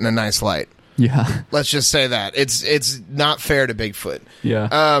Bigfoot in a nice light. Yeah. Let's just say that. It's not fair to Bigfoot.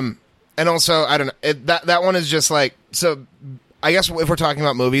 Yeah. And also, I don't know, that one is just like, so I guess if we're talking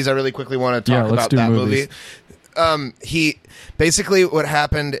about movies, I really quickly want to talk about that movies. movie. He basically, what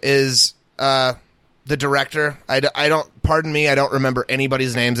happened is the director, I don't, pardon me, I don't remember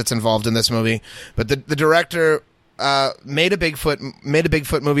anybody's names that's involved in this movie, but the director made a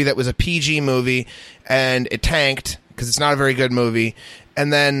Bigfoot movie that was a PG movie, and it tanked because it's not a very good movie.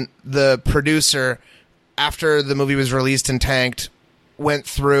 And then the producer, after the movie was released and tanked, went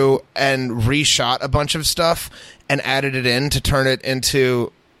through and reshot a bunch of stuff and added it in to turn it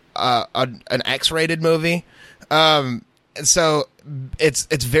into an X-rated movie. And so it's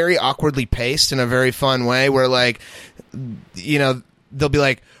very awkwardly paced in a very fun way where, like, you know, they'll be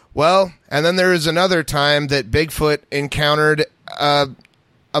like, well, and then there was another time that Bigfoot encountered a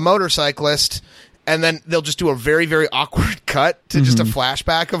motorcyclist, and then they'll just do a very, very awkward cut to just a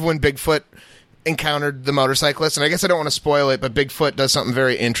flashback of when Bigfoot encountered the motorcyclist. And I guess I don't want to spoil it, but Bigfoot does something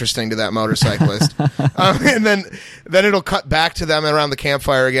very interesting to that motorcyclist. And then it'll cut back to them around the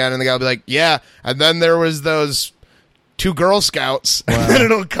campfire again, and the guy will be like, yeah, and then there was those 2 Girl Scouts. Wow. And then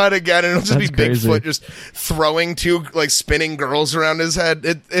it'll cut again, and it'll just That's be crazy. Bigfoot just throwing 2 like spinning girls around his head.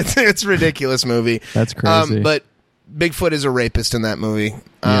 It's a ridiculous movie. That's crazy. But Bigfoot is a rapist in that movie.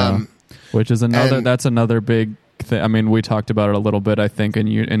 Yeah. Which is that's another big thing. I mean, we talked about it a little bit, I think,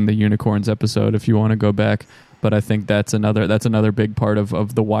 in the unicorns episode, if you want to go back. But I think that's another big part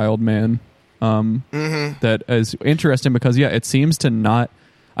of the wild man. That is interesting because, yeah, it seems to not.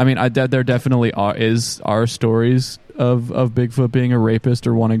 I mean, there definitely are stories of Bigfoot being a rapist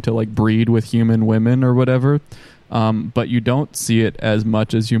or wanting to, like, breed with human women or whatever. But you don't see it as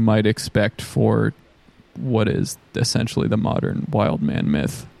much as you might expect for what is essentially the modern wild man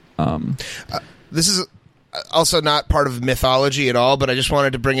myth. This is also not part of mythology at all, but I just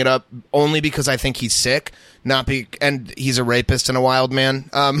wanted to bring it up only because I think he's sick, and he's a rapist and a wild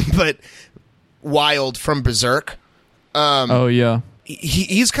man. But Wild from Berserk. Oh yeah,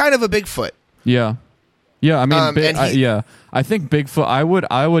 he's kind of a Bigfoot. Yeah. I mean, I think Bigfoot.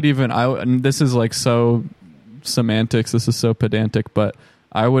 I would even. And this is like so semantics. This is so pedantic, but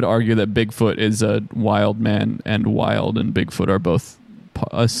I would argue that Bigfoot is a wild man, and Wild and Bigfoot are both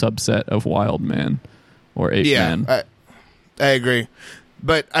a subset of wild man or ape man. I agree,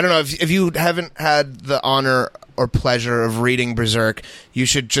 but I don't know if you haven't had the honor or pleasure of reading Berserk, you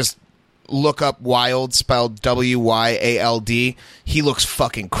should just look up Wild, spelled Wyald. He looks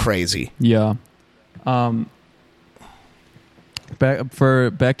fucking crazy. Yeah. Back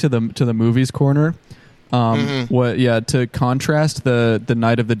to the movies corner. To contrast the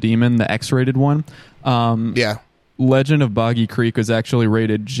Night of the Demon, the X-rated one. Legend of Boggy Creek was actually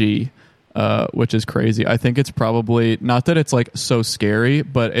rated G, which is crazy. I think it's probably not that it's like so scary,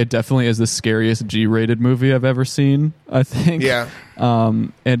 but it definitely is the scariest G-rated movie I've ever seen, I think. Yeah.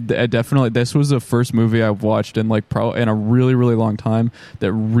 And definitely, this was the first movie I've watched in like in a really, really long time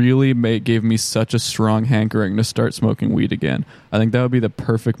that really gave me such a strong hankering to start smoking weed again. I think that would be the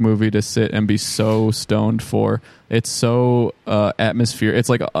perfect movie to sit and be so stoned for. It's so atmosphere. It's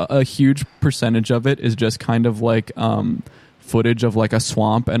like a huge percentage of it is just kind of like footage of like a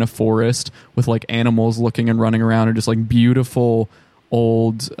swamp and a forest with like animals looking and running around, and just like beautiful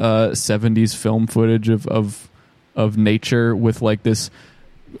old 70s film footage of nature with like this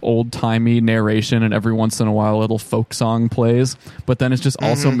old-timey narration, and every once in a while a little folk song plays. But then it's just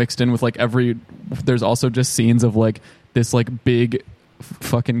also mixed in with like there's also just scenes of like this like big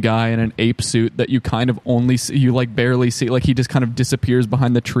fucking guy in an ape suit that you kind of only see, you like barely see, like he just kind of disappears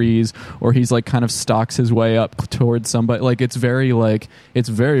behind the trees, or he's like kind of stalks his way up towards somebody. Like it's very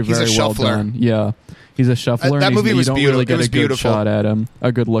very well done. Yeah, he's a shuffler. That movie was beautiful. Really get a good shot at him,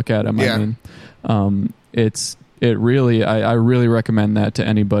 a good look at him. Yeah. I mean, I really recommend that to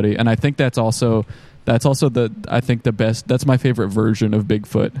anybody, and I think that's also the best. That's my favorite version of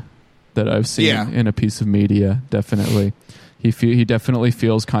Bigfoot that I've seen in a piece of media. Definitely. He definitely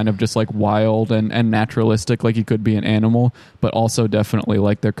feels kind of just like wild and naturalistic, like he could be an animal, but also definitely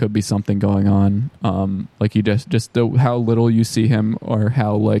like there could be something going on. Like you just how little you see him, or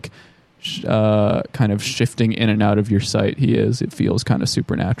how like kind of shifting in and out of your sight he is. It feels kind of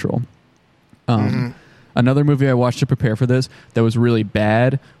supernatural. Another movie I watched to prepare for this that was really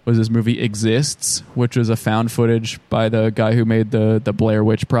bad was this movie Exists, which was a found footage by the guy who made the Blair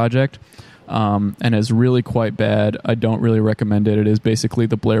Witch Project. And is really quite bad. I don't really recommend it. It is basically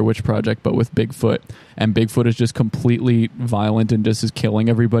the Blair Witch Project, but with Bigfoot. And Bigfoot is just completely violent and just is killing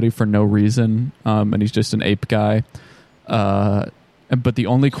everybody for no reason. And he's just an ape guy. But the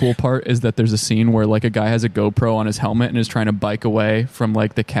only cool part is that there's a scene where like a guy has a GoPro on his helmet and is trying to bike away from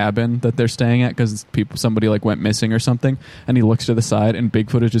like the cabin that they're staying at because somebody like went missing or something, and he looks to the side and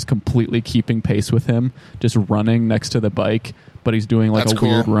Bigfoot is just completely keeping pace with him, just running next to the bike, but he's doing like That's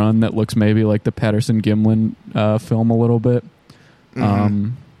weird run that looks maybe like the Patterson-Gimlin film a little bit.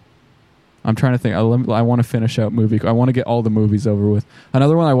 I'm trying to think. I want to finish out movie. I want to get all the movies over with.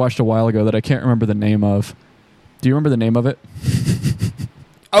 Another one I watched a while ago that I can't remember the name of. Do you remember the name of it?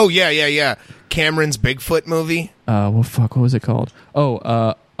 Oh, yeah. Cameron's Bigfoot movie. What was it called?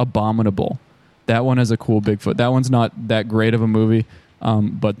 Abominable. That one has a cool Bigfoot. That one's not that great of a movie,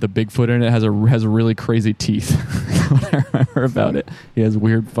 but the Bigfoot in it has really crazy teeth. What I remember about it, he has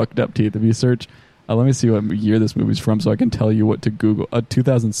weird, fucked up teeth. If you search, let me see what year this movie's from, so I can tell you what to Google.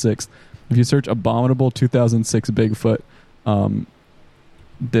 2006. If you search Abominable 2006 Bigfoot,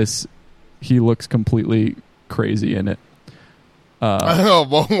 he looks completely crazy in it.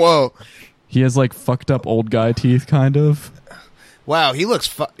 Whoa. He has like fucked up old guy teeth, kind of. Wow, he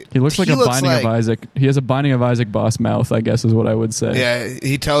looks like a Binding of Isaac. He has a Binding of Isaac boss mouth, I guess is what I would say. Yeah,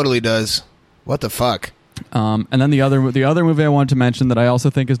 he totally does. What the fuck? And then the other movie I wanted to mention that I also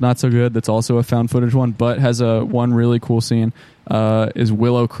think is not so good, that's also a found footage one, but has one really cool scene, is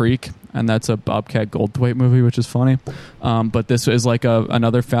Willow Creek, and that's a Bobcat Goldthwait movie, which is funny. But this is like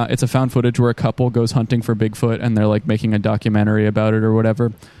it's a found footage where a couple goes hunting for Bigfoot, and they're like making a documentary about it or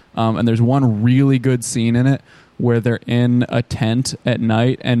whatever. And there's one really good scene in it where they're in a tent at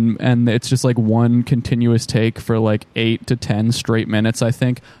night, and it's just like one continuous take for like 8 to 10 straight minutes, I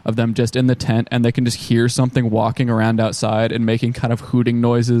think, of them just in the tent, and they can just hear something walking around outside and making kind of hooting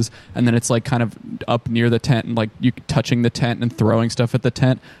noises, and then it's like kind of up near the tent and like you touching the tent and throwing stuff at the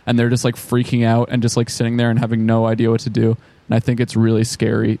tent, and they're just like freaking out and just like sitting there and having no idea what to do. And I think it's really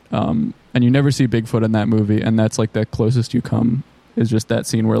scary. And you never see Bigfoot in that movie, and that's like the closest you come is just that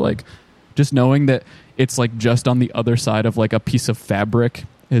scene where like just knowing that it's like just on the other side of like a piece of fabric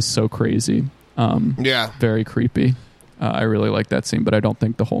is so crazy. Very creepy. I really like that scene, but I don't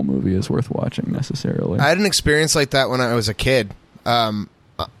think the whole movie is worth watching necessarily. I had an experience like that when I was a kid, on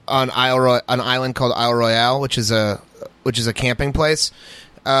an island called Isle Royale, which is a camping place.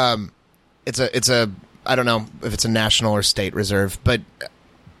 It's a I don't know if it's a national or state reserve, but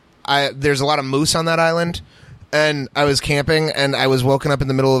there's a lot of moose on that island. And I was camping, and I was woken up in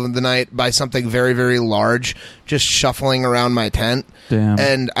the middle of the night by something very, very large just shuffling around my tent. Damn.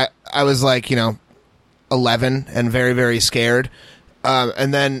 And I was like, 11 and very, very scared.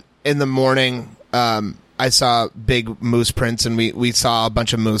 And then in the morning, I saw big moose prints, and we saw a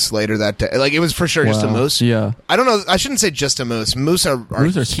bunch of moose later that day. Like, it was for sure just a moose. Yeah. I don't know. I shouldn't say just a moose. Moose are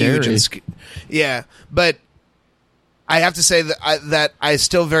huge. Scary. Yeah. But I have to say that I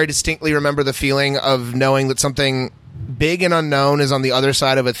still very distinctly remember the feeling of knowing that something big and unknown is on the other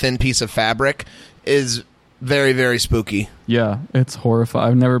side of a thin piece of fabric is very, very spooky. Yeah, it's horrifying.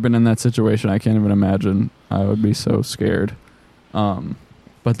 I've never been in that situation. I can't even imagine. I would be so scared.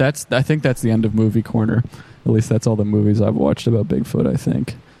 But I think that's the end of Movie Corner. At least that's all the movies I've watched about Bigfoot, I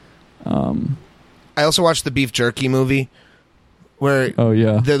think. I also watched the beef jerky movie. Where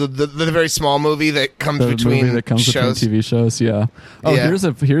the very small movie that comes between TV shows, yeah. Oh, yeah. Here's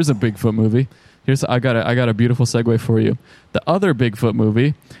a Bigfoot movie. I got a beautiful segue for you. The other Bigfoot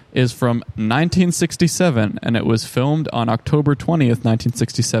movie is from 1967, and it was filmed on October 20th,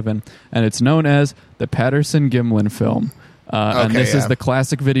 1967, and it's known as the Patterson-Gimlin film. And this is the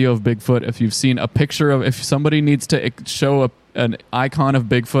classic video of Bigfoot. If you've seen a picture of, if somebody needs to show an icon of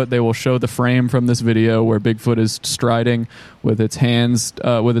Bigfoot, they will show the frame from this video where Bigfoot is striding with its hands,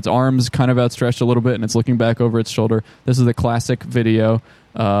 with its arms kind of outstretched a little bit, and it's looking back over its shoulder. This is the classic video.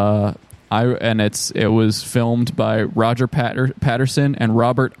 It was filmed by Roger Patterson and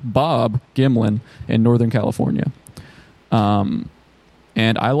Robert Bob Gimlin in Northern California. And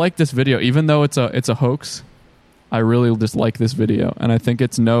I like this video, even though it's a hoax. I really just like this video, and I think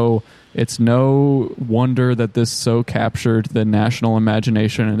it's no wonder that this so captured the national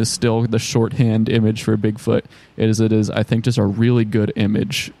imagination and is still the shorthand image for Bigfoot. It is I think just a really good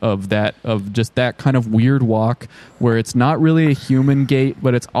image of just that kind of weird walk where it's not really a human gait,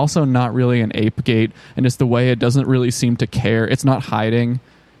 but it's also not really an ape gait, and just the way it doesn't really seem to care. It's not hiding,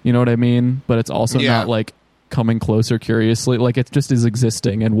 you know what I mean? But it's also not like coming closer curiously, like it just is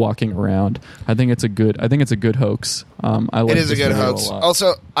existing and walking around. I think it's a good hoax. It is a good hoax.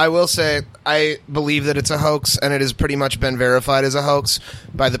 Also, I will say I believe that it's a hoax, and it has pretty much been verified as a hoax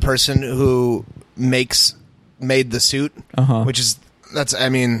by the person who made the suit, which is that's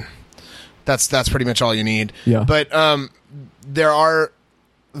pretty much all you need. Yeah. But there are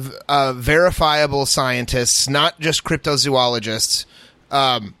verifiable scientists, not just cryptozoologists,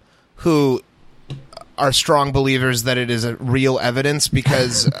 who are strong believers that it is a real evidence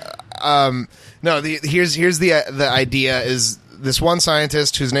because here's the idea is this one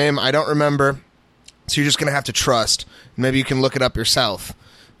scientist whose name I don't remember, so you're just gonna have to trust. Maybe you can look it up yourself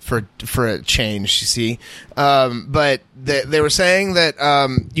for a change, you see. But they were saying that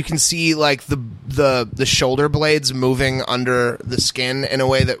you can see like the shoulder blades moving under the skin in a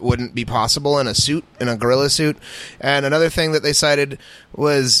way that wouldn't be possible in a gorilla suit. And another thing that they cited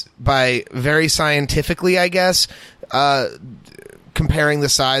was by very scientifically, I guess, comparing the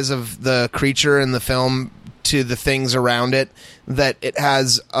size of the creature in the film to the things around it, that it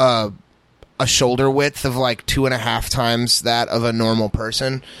has a shoulder width of like 2.5 times that of a normal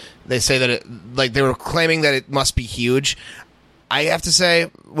person. They say that they were claiming that it must be huge. I have to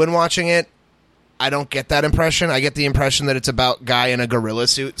say, when watching it, I don't get that impression. I get the impression that it's about guy in a gorilla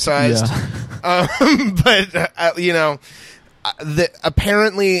suit sized. Yeah. But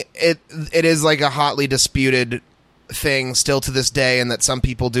apparently it is like a hotly disputed thing still to this day, and that some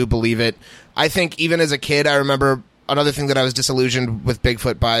people do believe it. I think even as a kid, I remember another thing that I was disillusioned with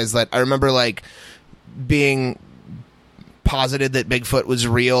Bigfoot by is that I remember like being posited that Bigfoot was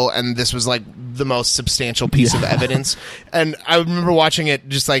real, and this was like the most substantial piece of evidence. And I remember watching it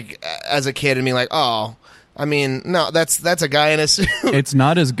just like as a kid and being like, oh, I mean, no, that's a guy in a suit. It's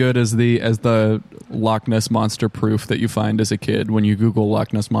not as good as the Loch Ness Monster proof that you find as a kid. When you Google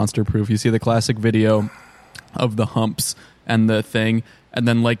Loch Ness Monster proof, you see the classic video of the humps and the thing, and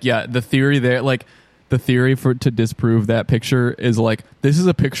then the theory there, the theory to disprove that picture is like, this is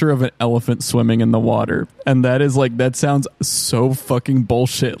a picture of an elephant swimming in the water, and that is like, that sounds so fucking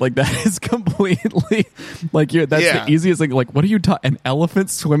bullshit. Like, that is completely the easiest thing. Like, what are you talking? An elephant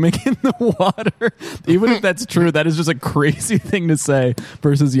swimming in the water? Even if that's true, that is just a crazy thing to say.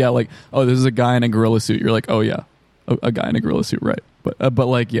 Versus, oh, this is a guy in a gorilla suit. You're like, oh yeah, a guy in a gorilla suit, right?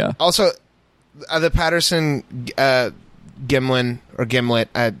 But yeah. Also, the Patterson Gimlin or Gimlet.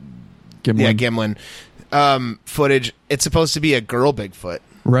 Gimlin footage, it's supposed to be a girl Bigfoot.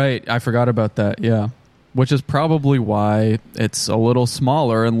 Right, I forgot about that, yeah. Which is probably why it's a little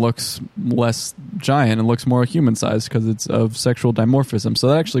smaller and looks less giant and looks more human-sized, because it's of sexual dimorphism. So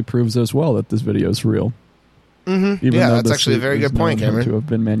that actually proves as well that this video is real. Mm-hmm. Yeah, that's actually a very good point, Cameron. To have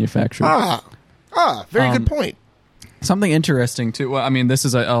been manufactured. Very good point. Something interesting too. Well, I mean, this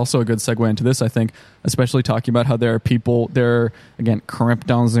is also a good segue into this, I think, especially talking about how there are again,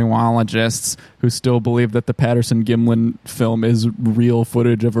 cryptozoologists who still believe that the Patterson-Gimlin film is real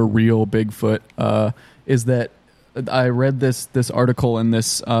footage of a real Bigfoot. Is that I read this article in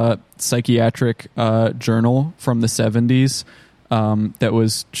this psychiatric journal from the 70s that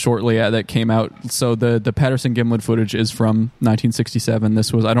was that came out. So the Patterson-Gimlin footage is from 1967.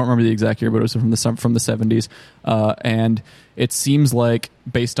 This was, I don't remember the exact year, but it was from the 70s. And it seems like,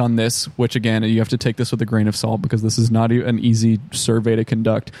 based on this, which again, you have to take this with a grain of salt because this is not an easy survey to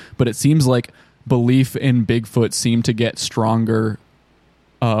conduct, but it seems like belief in Bigfoot seemed to get stronger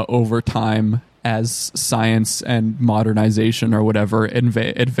over time as science and modernization or whatever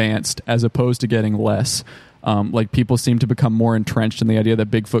advanced, as opposed to getting less. People seem to become more entrenched in the idea that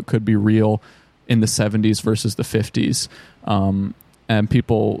Bigfoot could be real in the 70s versus the 50s. And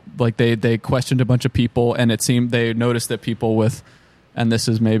people, they questioned a bunch of people, and it seemed they noticed that people with, and this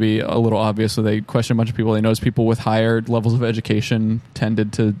is maybe a little obvious, so they questioned a bunch of people. They noticed people with higher levels of education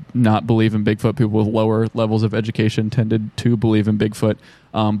tended to not believe in Bigfoot. People with lower levels of education tended to believe in Bigfoot.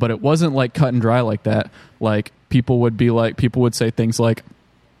 But it wasn't cut and dry like that. People would say things like,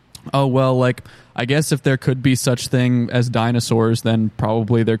 oh, well, I guess if there could be such thing as dinosaurs, then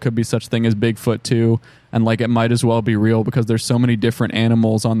probably there could be such thing as Bigfoot too. And it might as well be real because there's so many different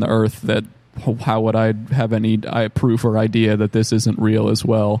animals on the earth that how would I have any proof or idea that this isn't real as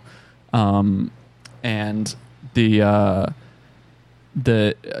well? And they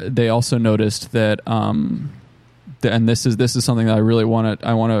also noticed that, and this is something that I really want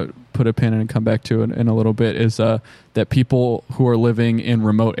to put a pin in and come back to in a little bit, is that people who are living in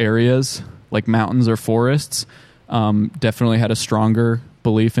remote areas like mountains or forests definitely had a stronger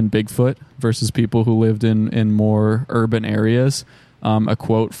belief in Bigfoot versus people who lived in more urban areas. A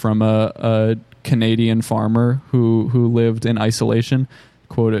quote from a Canadian farmer who lived in isolation,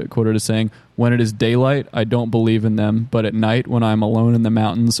 quoted as saying, "When it is daylight, I don't believe in them, but at night when I'm alone in the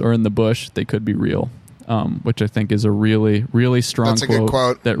mountains or in the bush, they could be real." Which I think is a really, really strong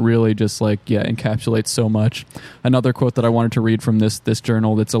quote that really just encapsulates so much. Another quote that I wanted to read from this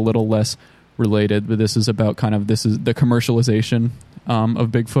journal that's a little less related, but this is about this is the commercialization of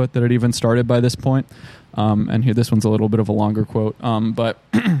Bigfoot that had even started by this point. And here, this one's a little bit of a longer quote. But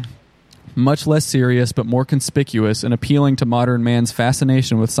Much less serious but more conspicuous and appealing to modern man's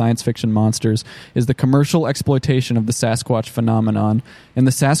fascination with science fiction monsters is the commercial exploitation of the Sasquatch phenomenon. In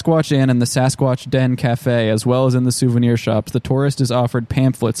the Sasquatch Inn and the Sasquatch Den Cafe, as well as in the souvenir shops, the tourist is offered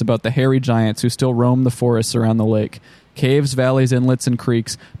pamphlets about the hairy giants who still roam the forests around the lake. Caves, valleys, inlets, and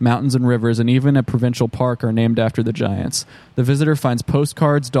creeks, mountains and rivers, and even a provincial park are named after the giants. The visitor finds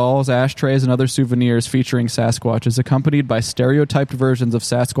postcards, dolls, ashtrays, and other souvenirs featuring Sasquatches, accompanied by stereotyped versions of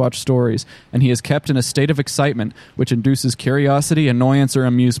Sasquatch stories, and he is kept in a state of excitement, which induces curiosity, annoyance, or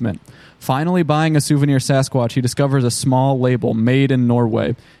amusement. Finally, buying a souvenir Sasquatch, he discovers a small label, made in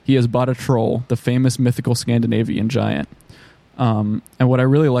Norway. He has bought a troll, the famous mythical Scandinavian giant. And what I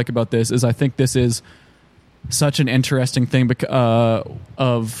really like about this is I think this is such an interesting thing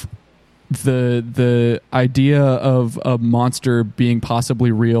of the idea of a monster being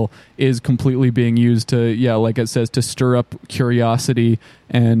possibly real is completely being used to, like it says, to stir up curiosity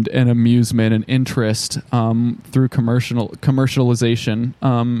and amusement and interest through commercialization.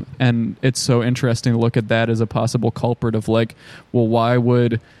 And it's so interesting to look at that as a possible culprit of like, well, why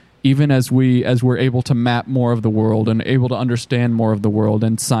would, even as we're able to map more of the world and able to understand more of the world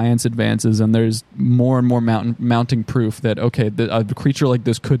and science advances and there's more and more mounting proof that, okay, a creature like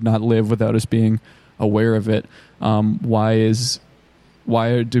this could not live without us being aware of it. Why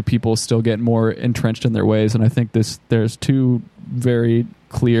do people still get more entrenched in their ways? And I think there's two very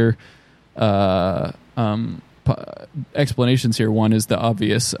clear explanations here. One is the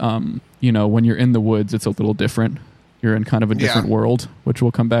obvious, when you're in the woods, it's a little different. You're in kind of a different world, which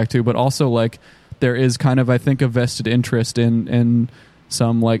we'll come back to. But also, like, there is kind of, I think, a vested interest in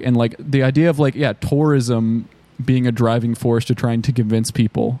some, like, and like the idea of like, tourism being a driving force to trying to convince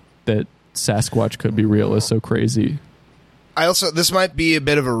people that Sasquatch could be real is so crazy. This might be a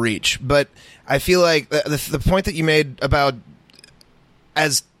bit of a reach, but I feel like the point that you made about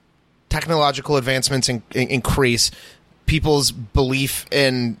as technological advancements increase, people's belief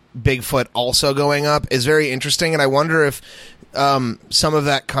in Bigfoot also going up is very interesting, and I wonder if some of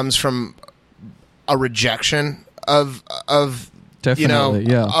that comes from a rejection of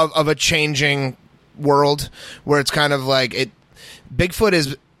definitely, of a changing world, where it's kind of like Bigfoot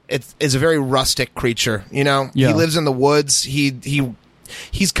is a very rustic creature. He lives in the woods.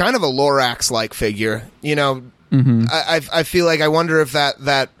 He's kind of a Lorax-like figure. Mm-hmm. I feel like I wonder if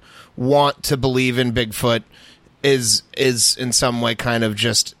that want to believe in Bigfoot is in some way kind of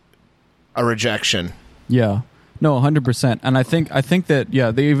just a rejection. Yeah. No, 100%. And I think that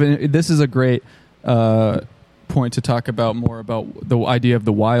this is a great point to talk about more about the idea of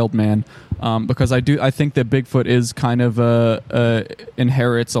the wild man, because I think that Bigfoot is kind of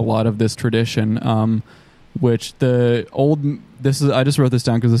inherits a lot of this tradition, which I just wrote this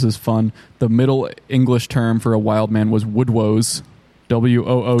down because this is fun. The Middle English term for a wild man was woodwose.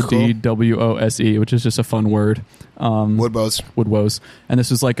 Woodwose, which is just a fun word. Woodwose. And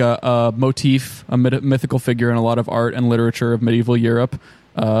this is like a motif, a mythical figure in a lot of art and literature of medieval Europe.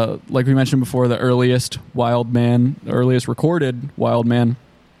 Like we mentioned before, the earliest recorded wild man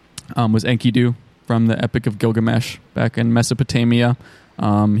was Enkidu from the Epic of Gilgamesh back in Mesopotamia.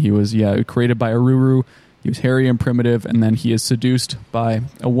 He was created by Aruru. He was hairy and primitive, and then he is seduced by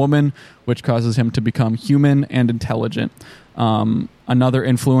a woman, which causes him to become human and intelligent. Another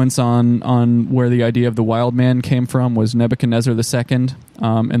influence on where the idea of the wild man came from was Nebuchadnezzar II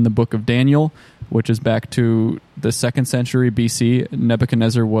in the book of Daniel, which is back to the 2nd century BC.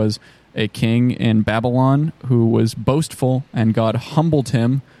 Nebuchadnezzar was a king in Babylon who was boastful, and God humbled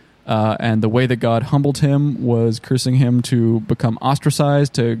him. And the way that God humbled him was cursing him to become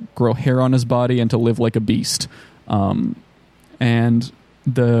ostracized, to grow hair on his body, and to live like a beast. And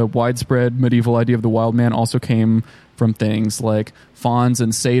the widespread medieval idea of the wild man also came from things like fauns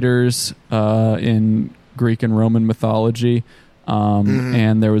and satyrs in Greek and Roman mythology.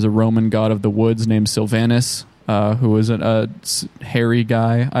 And there was a Roman god of the woods named Sylvanus, who was a hairy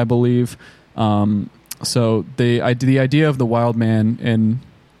guy, I believe. So the idea of the wild man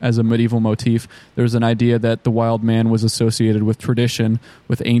as a medieval motif, there's an idea that the wild man was associated with tradition,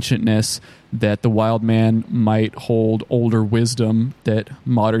 with ancientness, that the wild man might hold older wisdom that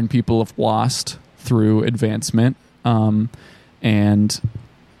modern people have lost through advancement. And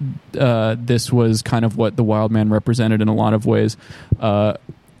this was kind of what the wild man represented in a lot of ways.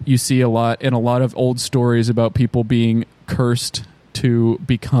 You see a lot of old stories about people being cursed to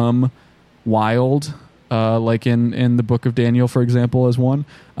become wild, like in the book of Daniel, for example, as one.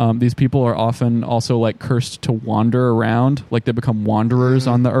 These people are often also like cursed to wander around, like they become wanderers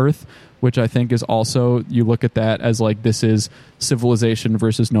on the earth, which I think is also, you look at that as like, this is civilization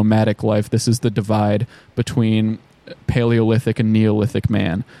versus nomadic life. This is the divide between Paleolithic and Neolithic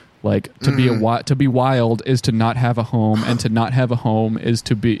man, Like to be wild is to not have a home, and to not have a home is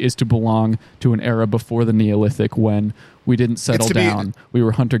to belong to an era before the Neolithic when we didn't settle down. We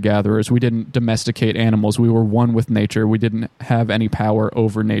were hunter-gatherers. We didn't domesticate animals. We were one with nature. We didn't have any power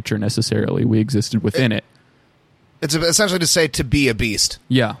over nature necessarily. We existed within it. It's essentially to say to be a beast.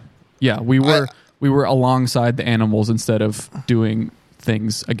 Yeah. We were alongside the animals instead of doing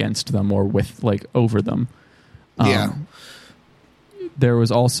things against them or with over them. There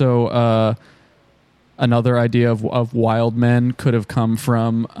was also another idea of wild men could have come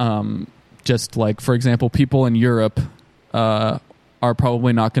from just for example, people in Europe are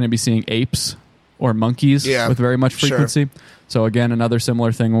probably not going to be seeing apes or monkeys with very much frequency. Sure. So again, another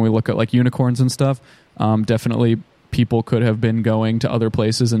similar thing when we look at unicorns and stuff. Definitely people could have been going to other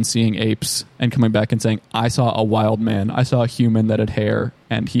places and seeing apes and coming back and saying, I saw a wild man. I saw a human that had hair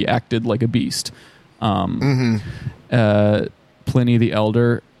and he acted like a beast. Pliny the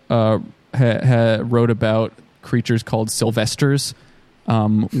Elder wrote about creatures called sylvesters,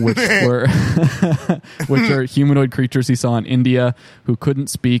 which were which are humanoid creatures he saw in India who couldn't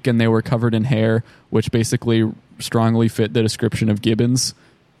speak and they were covered in hair, which basically strongly fit the description of gibbons.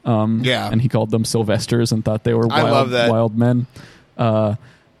 And he called them sylvesters and thought they were wild men.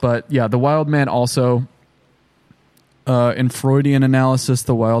 But yeah, the wild man also, in Freudian analysis,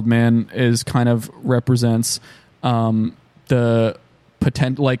 the wild man is kind of represents the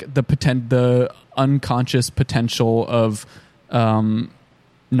unconscious potential of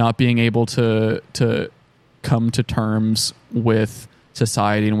not being able to come to terms with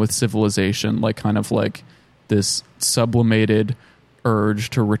society and with civilization, this sublimated urge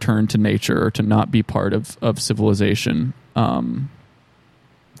to return to nature or to not be part of civilization.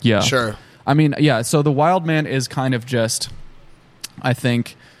 Sure. I mean, yeah, so the wild man is kind of just, I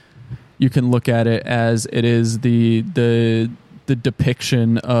think you can look at it as it is the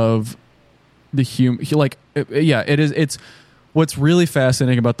depiction of the human. It is. It's what's really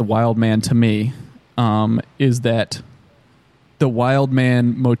fascinating about the wild man to me is that the wild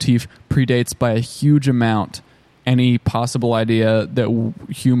man motif predates by a huge amount any possible idea that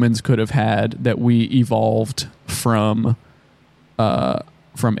humans could have had that we evolved from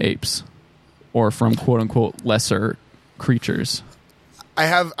apes or from quote unquote lesser creatures.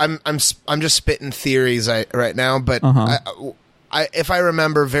 I'm just spitting theories right now, but if I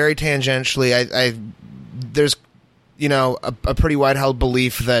remember very tangentially, there's a pretty wide held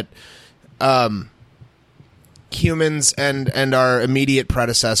belief that humans and our immediate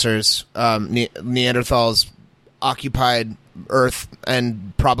predecessors, Neanderthals, occupied Earth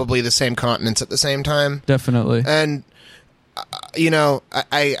and probably the same continents at the same time. Definitely. And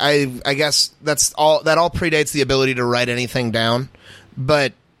I guess that all predates the ability to write anything down,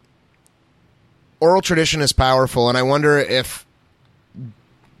 but oral tradition is powerful, and I wonder if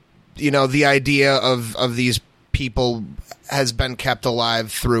the idea of these people has been kept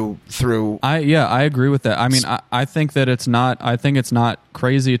alive through I agree with that. I mean, I think that it's not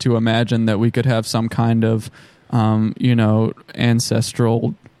crazy to imagine that we could have some kind of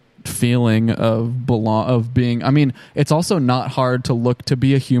ancestral feeling of being. I mean, it's also not hard to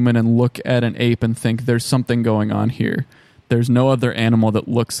be a human and look at an ape and think there's something going on here. There's no other animal that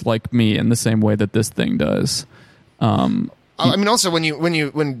looks like me in the same way that this thing does. I mean, also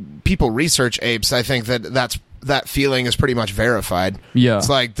when people research apes, I think that feeling is pretty much verified. Yeah, it's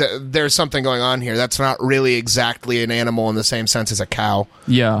like there's something going on here. That's not really exactly an animal in the same sense as a cow.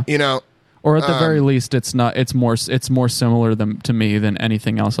 Yeah, or at the very least, it's not. It's more similar to me than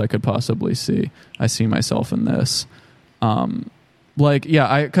anything else I could possibly see. I see myself in this. The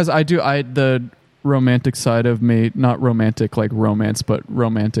romantic side of me, not romantic like romance, but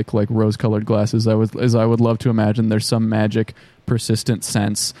romantic like rose-colored glasses. I would love to imagine there's some magic, persistent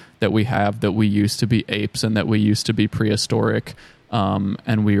sense that we have that we used to be apes and that we used to be prehistoric.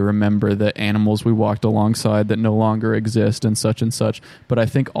 And we remember the animals we walked alongside that no longer exist and such and such. But I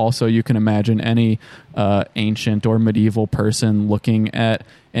think also you can imagine any ancient or medieval person looking at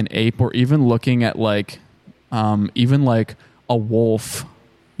an ape or even looking at even a wolf,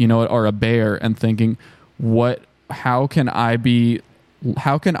 or a bear and thinking, how can I be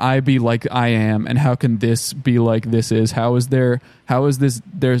like I am, and how can this be like this is? How is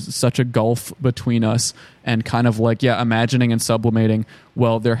there's such a gulf between us, and kind of imagining and sublimating,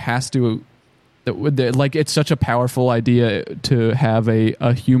 well, there has to, it's such a powerful idea to have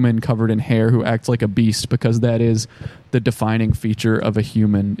a human covered in hair who acts like a beast, because that is the defining feature of a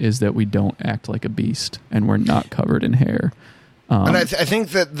human, is that we don't act like a beast and we're not covered in hair. And I think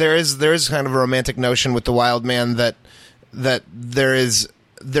that there is kind of a romantic notion with the wild man that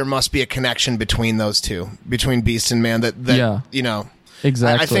there must be a connection between those two, between beast and man. That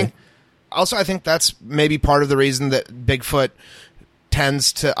Exactly. I think that's maybe part of the reason that Bigfoot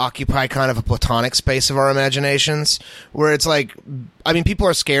tends to occupy kind of a platonic space of our imaginations, where it's like, I mean, people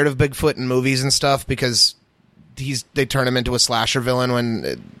are scared of Bigfoot in movies and stuff because they turn him into a slasher villain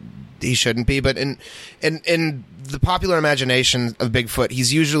when he shouldn't be. But in the popular imagination of Bigfoot,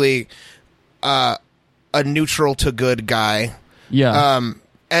 he's usually a neutral to good guy. Yeah.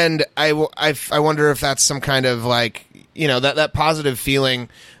 And I wonder if that's some kind of like, you know, that positive feeling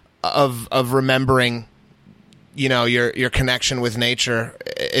of remembering, you know, your connection with nature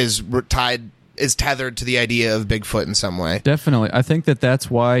is tethered to the idea of Bigfoot in some way. Definitely. I think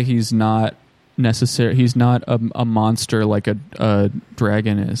that's why he's not he's not a monster like a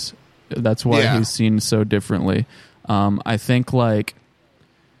dragon is. That's why he's seen so differently. I think like,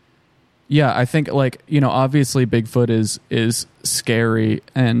 you know, obviously Bigfoot is scary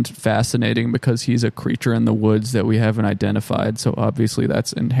and fascinating because he's a creature in the woods that we haven't identified. So obviously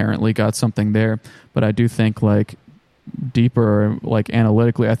that's inherently got something there. But I do think like deeper, like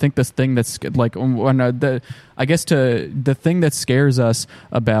analytically, I think this thing that's like the thing that scares us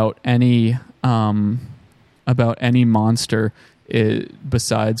about any monster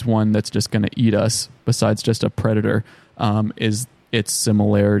besides one that's just going to eat us, besides just a predator, is its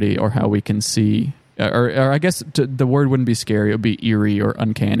similarity or how we can see, or I guess the word wouldn't be scary; it would be eerie or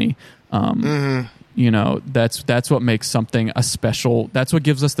uncanny. You know, that's what makes something a special. That's what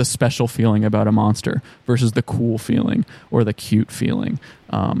gives us the special feeling about a monster versus the cool feeling or the cute feeling.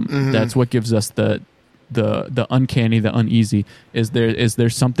 That's what gives us the uncanny, the uneasy. Is there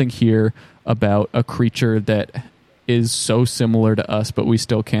something here about a creature that is so similar to us, but we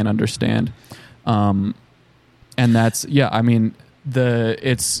still can't understand? And that's I mean.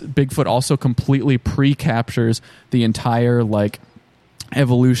 Bigfoot also completely pre-captures the entire like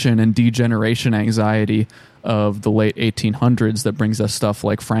evolution and degeneration anxiety of the late 1800s that brings us stuff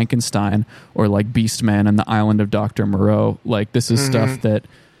like Frankenstein or like Beastman and the Island of Dr. Moreau. Like this is stuff that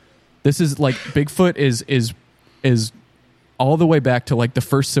like Bigfoot is all the way back to like the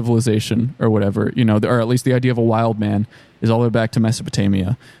first civilization or whatever, you know, or at least the idea of a wild man is all the way back to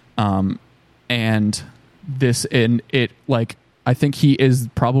Mesopotamia. And I think he is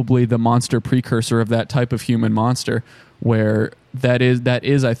probably the monster precursor of that type of human monster, where that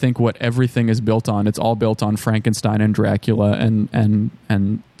is I think what everything is built on. It's all built on Frankenstein and Dracula and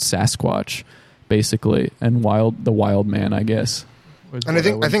Sasquatch, basically, and the wild man, I guess. And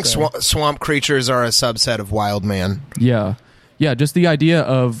I think swamp creatures are a subset of wild man. Yeah, just the idea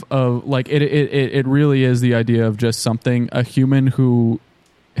of like it really is the idea of just a human who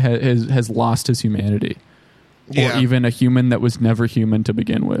has lost his humanity. Or even a human that was never human to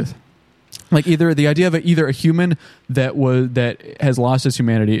begin with. Like the idea of either a human that has lost his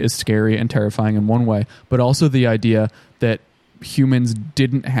humanity is scary and terrifying in one way, but also the idea that humans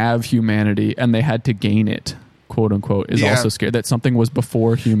didn't have humanity and they had to gain it, quote unquote, is also scary. That something was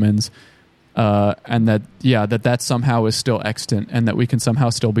before humans, and that somehow is still extant, and that we can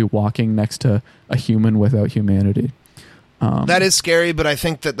somehow still be walking next to a human without humanity. That is scary, but I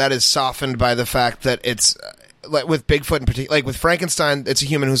think that is softened by the fact that it's. Like with Bigfoot in particular, like with Frankenstein, it's a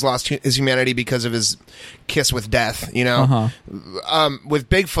human who's lost his humanity because of his kiss with death, you know? With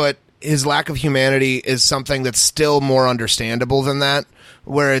Bigfoot, his lack of humanity is something that's still more understandable than that,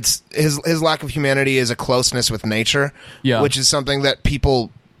 where it's his lack of humanity is a closeness with nature, which is something that people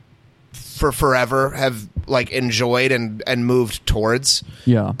for forever have like enjoyed and moved towards.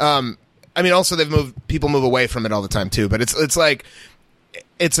 I mean, also people move away from it all the time too, but it's like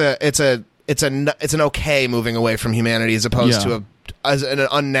it's an okay moving away from humanity as opposed to an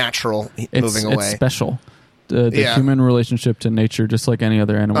unnatural moving away. It's special. The human relationship to nature, just like any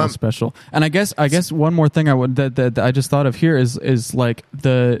other animal, is special. And I guess one more thing that I just thought of here is like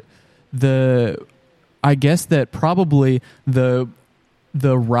the I guess that probably the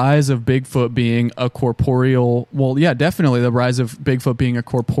rise of Bigfoot being a corporeal. Well, yeah, definitely the rise of Bigfoot being a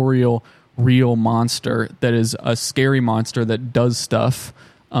corporeal, real monster that is a scary monster that does stuff.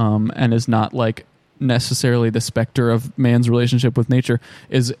 And is not like necessarily the specter of man's relationship with nature.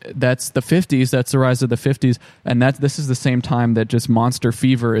 That's the 50s. That's the rise of the 50s, and this is the same time that just monster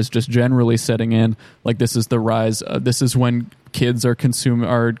fever is just generally setting in. Like this is the rise. This is when kids are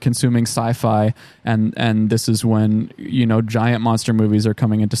consuming sci-fi, and this is when, you know, giant monster movies are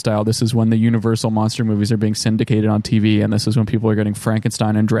coming into style. This is when the Universal monster movies are being syndicated on TV, and this is when people are getting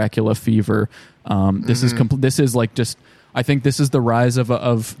Frankenstein and Dracula fever. This is like just I think this is the rise of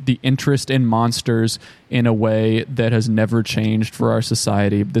the interest in monsters in a way that has never changed for our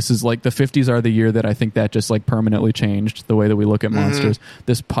society. This is like the 50s are the year that I think that just like permanently changed the way that we look at monsters.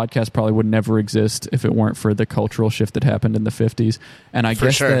 This podcast probably would never exist if it weren't for the cultural shift that happened in the 50s. And I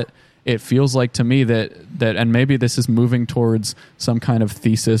guess that it feels like to me that and maybe this is moving towards some kind of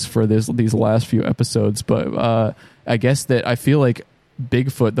thesis for these last few episodes, but I guess that I feel like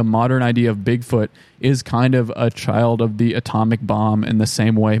Bigfoot, the modern idea of Bigfoot, is kind of a child of the atomic bomb in the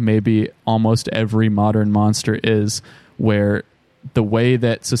same way maybe almost every modern monster is, where the way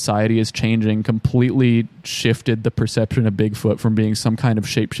that society is changing completely shifted the perception of Bigfoot from being some kind of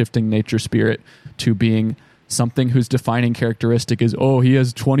shape-shifting nature spirit to being something whose defining characteristic is, oh, he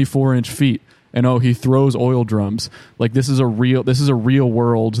has 24-inch feet, and oh, he throws oil drums. Like this is a real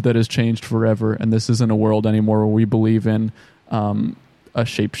world that has changed forever, and this isn't a world anymore where we believe in a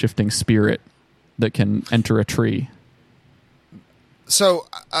shape-shifting spirit that can enter a tree. So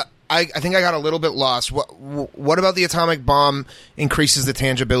I think I got a little bit lost. What about the atomic bomb increases the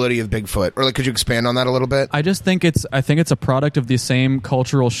tangibility of Bigfoot? Or like, could you expand on that a little bit? I just think it's a product of the same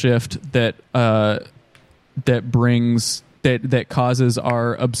cultural shift that causes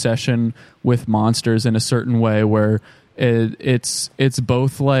our obsession with monsters in a certain way, where it's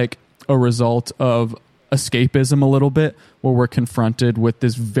both like a result of escapism a little bit, where we're confronted with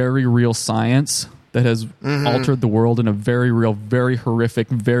this very real science that has altered the world in a very real, very horrific,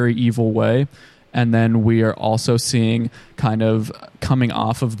 very evil way. And then we are also seeing, kind of coming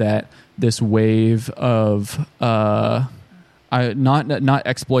off of that, this wave of not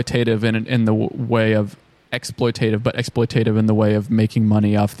exploitative in the way of exploitative, but exploitative in the way of making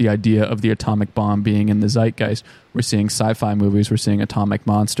money off the idea of the atomic bomb being in the zeitgeist. We're seeing sci-fi movies, we're seeing atomic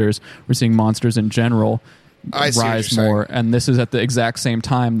monsters, we're seeing monsters in general rise more. And this is at the exact same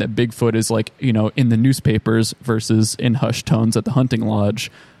time that Bigfoot is like, you know, in the newspapers versus in hushed tones at the hunting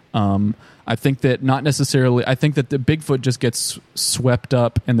lodge. I think that the Bigfoot just gets swept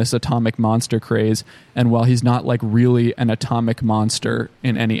up in this atomic monster craze, and while he's not like really an atomic monster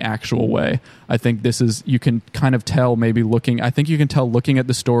in any actual way, I think you can kind of tell looking at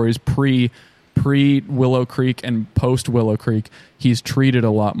the stories pre Willow Creek and post Willow Creek, he's treated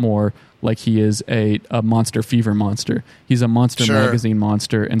a lot more like he is a monster fever monster. He's a monster magazine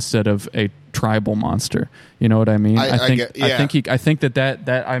monster instead of a tribal monster. You know what I mean? I think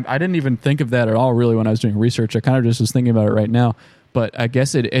that I didn't even think of that at all really when I was doing research. I kind of just was thinking about it right now. But I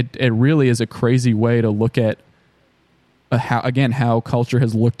guess it really is a crazy way to look at how culture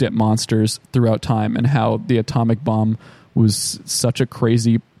has looked at monsters throughout time, and how the atomic bomb was such a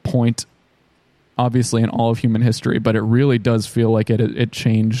crazy point, obviously, in all of human history. But it really does feel like it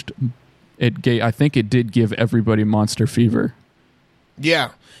changed. I think it did give everybody monster fever.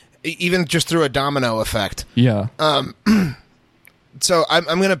 Yeah, even just through a domino effect. Yeah. So I'm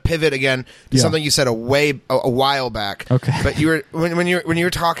going to pivot again to something you said a while back. Okay. But when you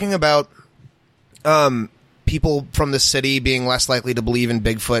were talking about people from the city being less likely to believe in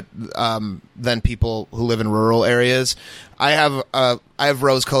Bigfoot than people who live in rural areas, I have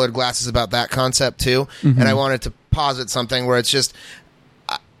rose-colored glasses about that concept too, and I wanted to posit something where it's just.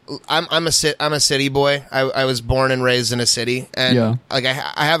 I'm a city boy. I was born and raised in a city, and like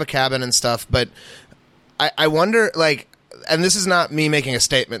I have a cabin and stuff. But I wonder, like, and this is not me making a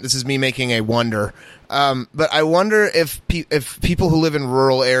statement. This is me making a wonder. But I wonder if people who live in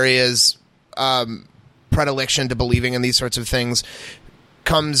rural areas, predilection to believing in these sorts of things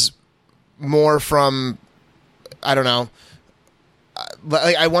comes more from, I don't know.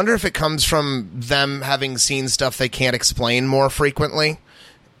 Like, I wonder if it comes from them having seen stuff they can't explain more frequently.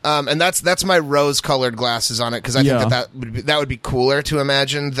 And that's my rose-colored glasses on it, because I think that would be cooler to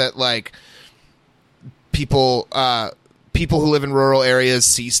imagine that, like, people who live in rural areas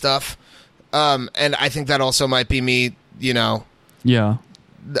see stuff, and I think that also might be me, you know,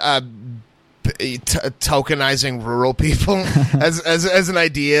 tokenizing rural people as an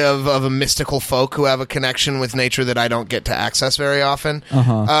idea of a mystical folk who have a connection with nature that I don't get to access very often,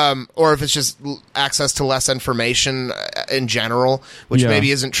 or if it's just access to less information in general, which maybe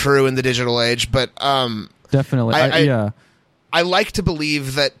isn't true in the digital age. But definitely, I like to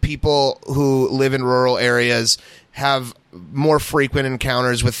believe that people who live in rural areas have more frequent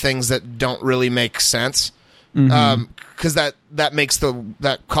encounters with things that don't really make sense, because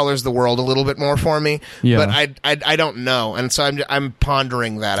that colors the world a little bit more for me. Yeah. But I don't know, and so I'm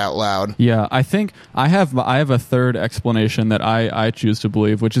pondering that out loud. Yeah, I think I have a third explanation that I choose to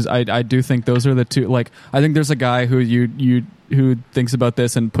believe, which is I do think those are the two. Like, I think there's a guy who thinks about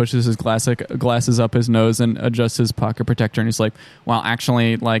this and pushes his glasses up his nose and adjusts his pocket protector, and he's like, well,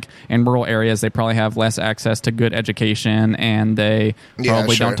 actually, like, in rural areas they probably have less access to good education, and they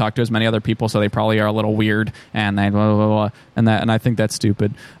probably don't talk to as many other people, so they probably are a little weird, and they blah blah blah, and I think that's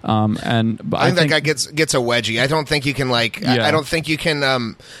stupid. I think that guy gets a wedgie. I don't think you can I don't think you can.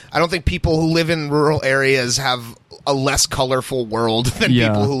 I don't think people who live in rural areas have a less colorful world than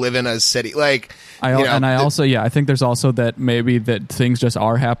people who live in a city. Like, I think there's also that maybe that things just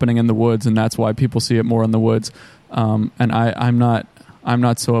are happening in the woods, and that's why people see it more in the woods. And I'm not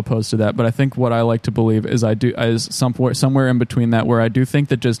so opposed to that, but I think what I like to believe is somewhere in between that, where I do think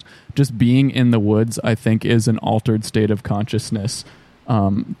that just being in the woods, I think, is an altered state of consciousness.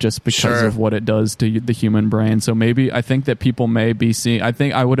 Just because of what it does to the human brain. So maybe I think that people may be seeing.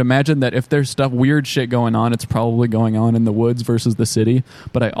 I would imagine that if there's weird shit going on, it's probably going on in the woods versus the city.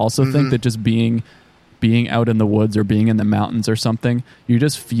 But I also think that just being out in the woods or being in the mountains or something, you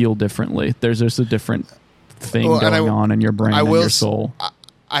just feel differently. There's just a different thing going on in your brain and your soul.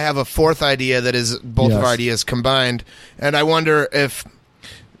 I have a fourth idea that is both of our ideas combined, and I wonder if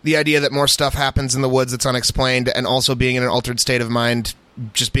the idea that more stuff happens in the woods that's unexplained, and also being in an altered state of mind,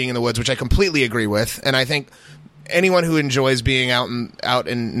 just being in the woods, which I completely agree with, and I think anyone who enjoys being out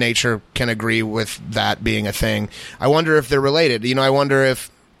in nature can agree with that being a thing. I wonder if they're related. I wonder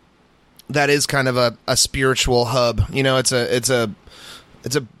if that is kind of a spiritual hub. It's a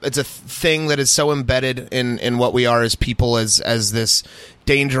thing that is so embedded in what we are as people, as this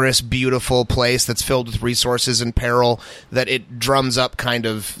dangerous, beautiful place that's filled with resources and peril, that it drums up kind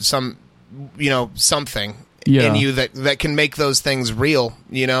of something in you that can make those things real.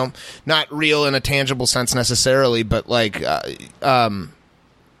 Not real in a tangible sense necessarily, but like I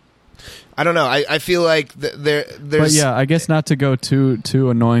don't know. I feel like there's. But yeah, I guess not to go too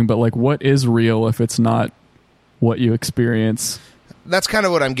annoying, but like, what is real if it's not what you experience? That's kind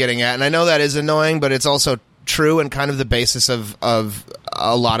of what I'm getting at, and I know that is annoying, but it's also true and kind of the basis of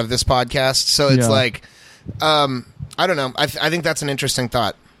a lot of this podcast. So it's like, I don't know. I think that's an interesting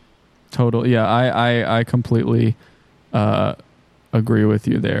thought. Total. Yeah, I completely agree with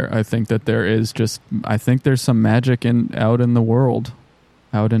you there. I think that there is I think there's some magic out in the world,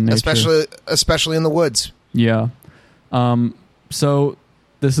 out in nature, especially in the woods. Yeah. So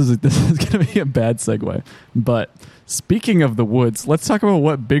this is going to be a bad segue, but speaking of the woods, let's talk about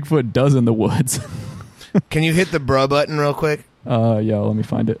what Bigfoot does in the woods. Can you hit the bruh button real quick? Yeah, let me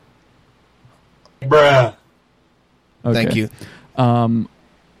find it. Bruh. Okay. Thank you.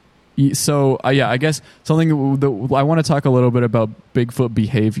 So, I guess something that I want to talk a little bit about Bigfoot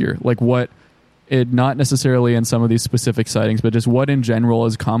behavior, like what it, not necessarily in some of these specific sightings, but just what in general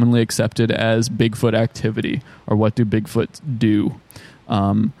is commonly accepted as Bigfoot activity, or what do Bigfoot do?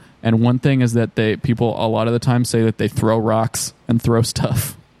 And one thing is that people a lot of the time say that they throw rocks and throw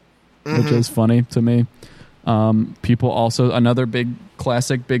stuff, which is funny to me. People also, another big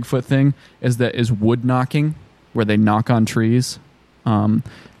classic Bigfoot thing is wood knocking, where they knock on trees.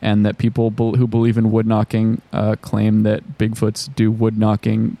 And that people who believe in wood knocking claim that Bigfoots do wood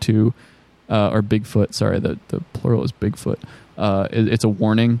knocking to, or Bigfoot, sorry, the plural is Bigfoot. It's a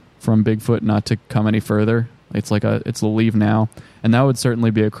warning from Bigfoot not to come any further. It's a leave now. And that would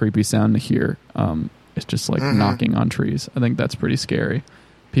certainly be a creepy sound to hear. It's just like knocking on trees. I think that's pretty scary.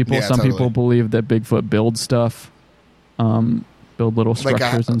 Some people believe that Bigfoot builds stuff, build little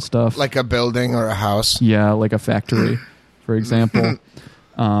structures and stuff. Like a building or a house. Yeah, like a factory, for example.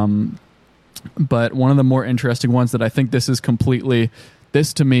 But one of the more interesting ones that I think this is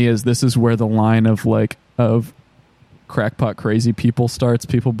where the line of crackpot crazy people starts.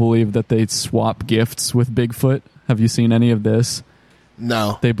 People believe that they swap gifts with Bigfoot. Have you seen any of this?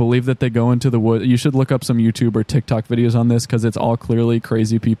 No. They believe that they go into the woods. You should look up some YouTube or TikTok videos on this, because it's all clearly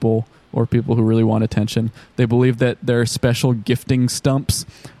crazy people or people who really want attention. They believe that there are special gifting stumps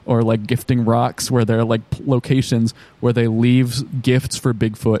or like gifting rocks, where they're like locations where they leave gifts for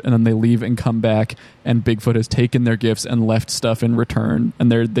Bigfoot, and then they leave and come back, and Bigfoot has taken their gifts and left stuff in return,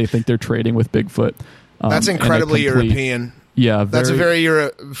 and they think they're trading with Bigfoot. That's incredibly European. Yeah, that's a very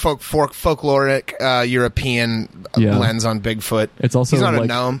folkloric European lens on Bigfoot. It's also he's not like a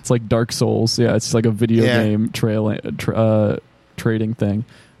gnome. It's like Dark Souls. Yeah, it's like a video game trading thing.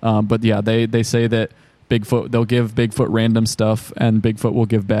 But yeah, they say that they'll give Bigfoot random stuff, and Bigfoot will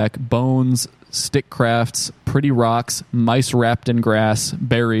give back bones, stick crafts, pretty rocks, mice wrapped in grass,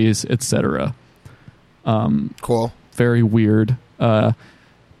 berries, etc. Cool. very weird. And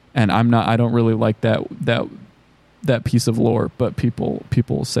I don't really like that piece of lore, but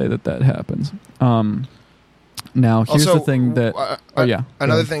people say that happens. Now here's also, the thing that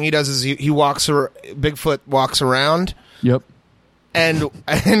another thing he does is Bigfoot walks around. Yep. And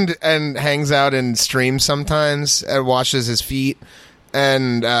hangs out in streams sometimes and washes his feet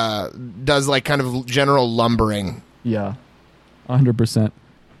and does like kind of general lumbering. Yeah, 100%.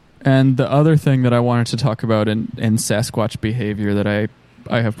 And the other thing that I wanted to talk about in Sasquatch behavior that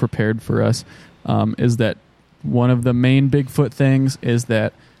I have prepared for us is that one of the main Bigfoot things is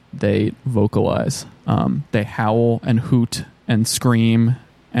that they vocalize. They howl and hoot and scream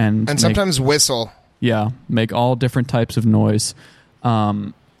and sometimes whistle. Yeah, make all different types of noise.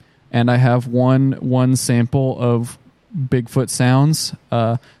 And I have one sample of Bigfoot sounds.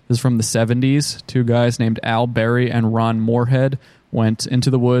 This is from the 70s. Two guys named Al Berry and Ron Moorhead went into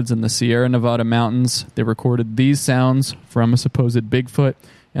the woods in the Sierra Nevada mountains. They recorded these sounds from a supposed Bigfoot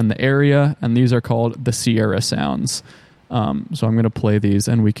in the area, and these are called the Sierra sounds. So I'm going to play these,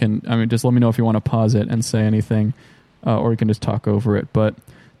 and just let me know if you want to pause it and say anything, or we can just talk over it. But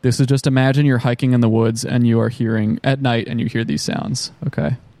this is just imagine you're hiking in the woods and you are hearing at night and you hear these sounds.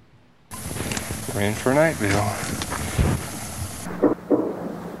 Okay. We're in for Nightville.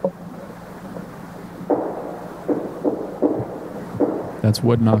 That's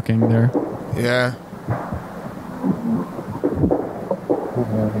wood knocking there. Yeah.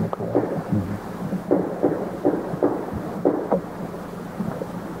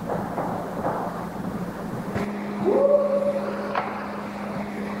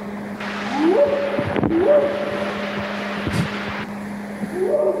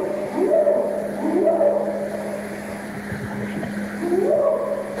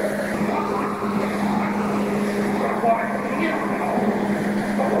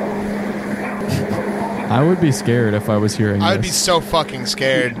 I would be scared if I was hearing this. I would be so fucking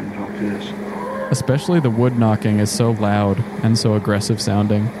scared. Especially the wood knocking is so loud and so aggressive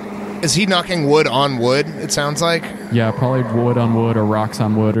sounding. Is he knocking wood on wood, it sounds like? Yeah, probably wood on wood or rocks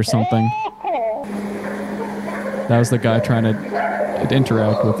on wood or something. That was the guy trying to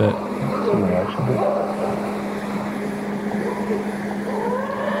interact with it.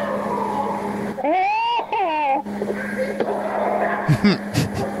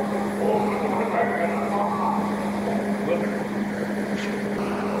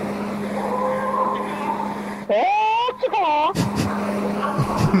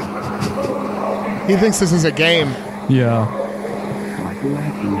 He thinks this is a game. Yeah.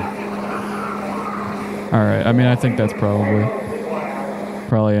 All right. I mean, I think that's probably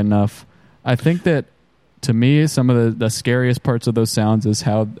enough. I think that, to me, some of the scariest parts of those sounds is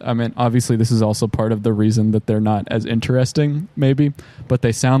how, I mean, obviously this is also part of the reason that they're not as interesting, maybe, but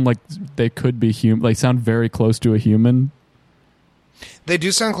they sound like they could be human, like sound very close to a human. They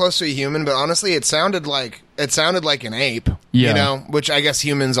do sound close to a human, but honestly, it sounded like an ape. Yeah. You know, which I guess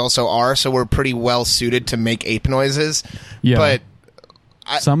humans also are, so we're pretty well suited to make ape noises. Yeah. But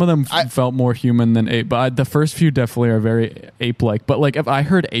some of them felt more human than ape, but the first few definitely are very ape-like. But like, if I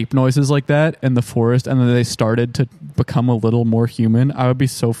heard ape noises like that in the forest, and then they started to become a little more human, I would be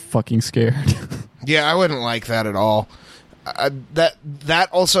so fucking scared. Yeah, I wouldn't like that at all. That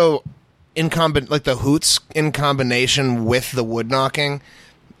also, like the hoots in combination with the wood knocking,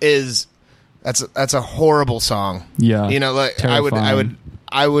 that's a horrible song. Yeah, you know, like terrifying.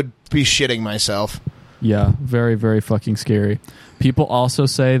 I would be shitting myself. Yeah, very, very fucking scary. People also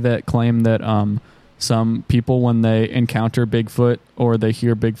claim that some people, when they encounter Bigfoot or they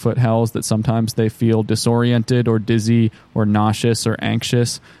hear Bigfoot howls, that sometimes they feel disoriented or dizzy or nauseous or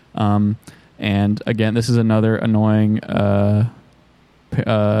anxious. And again, this is another annoying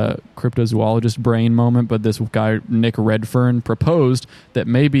cryptozoologist brain moment, but this guy, Nick Redfern, proposed that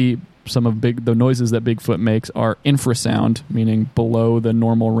maybe some of the noises that Bigfoot makes are infrasound, meaning below the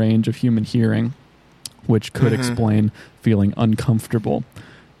normal range of human hearing, which could explain feeling uncomfortable.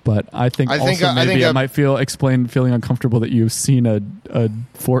 But I think it might explain feeling uncomfortable that you've seen a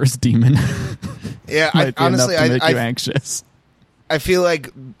forest demon. Yeah, honestly, make you anxious. I feel like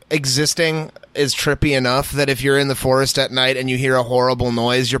existing is trippy enough that if you're in the forest at night and you hear a horrible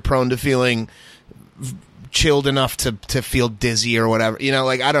noise, you're prone to feeling chilled enough to feel dizzy or whatever. You know,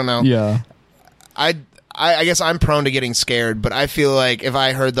 like, I don't know. Yeah. I guess I'm prone to getting scared, but I feel like if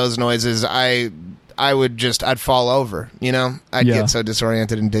I heard those noises, I'd fall over, you know? I'd get so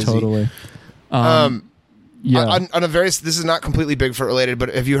disoriented and dizzy. Totally. Yeah. This is not completely Bigfoot related,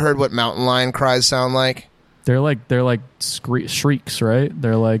 but have you heard what mountain lion cries sound like? They're like shrieks, right?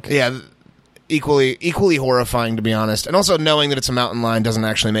 They're like, yeah, equally horrifying, to be honest. And also knowing that it's a mountain lion doesn't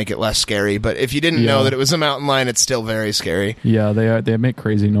actually make it less scary. But if you didn't know that it was a mountain lion, it's still very scary. Yeah, they make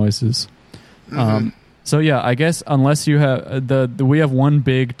crazy noises. Mm-hmm. So yeah, I guess unless you have we have one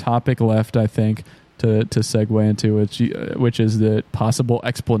big topic left, I think, to segue into, which is the possible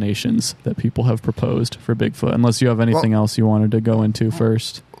explanations that people have proposed for Bigfoot. Unless you have anything else you wanted to go into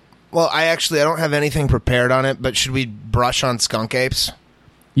first. Well, I don't have anything prepared on it, but should we brush on skunk apes?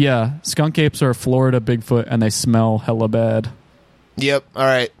 Yeah, skunk apes are Florida Bigfoot, and they smell hella bad. Yep. All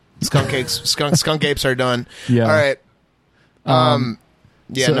right. Skunk apes are done. Yeah. All right. I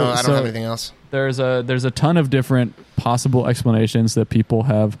don't have so anything else. There's a ton of different possible explanations that people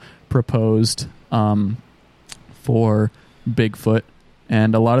have proposed for Bigfoot,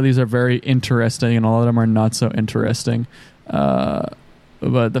 and a lot of these are very interesting, and a lot of them are not so interesting.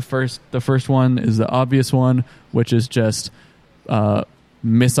 But the first one is the obvious one, which is just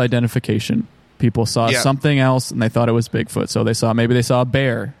misidentification. People saw something else and they thought it was Bigfoot. So maybe they saw a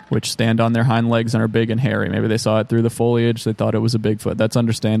bear, which stand on their hind legs and are big and hairy. Maybe they saw it through the foliage. They thought it was a Bigfoot. That's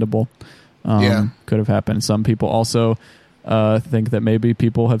understandable. Could have happened. Some people also think that maybe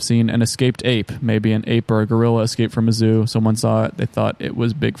people have seen an escaped ape. Maybe an ape or a gorilla escaped from a zoo. Someone saw it. They thought it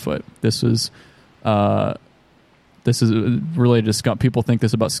was Bigfoot. This is related to skunk. People think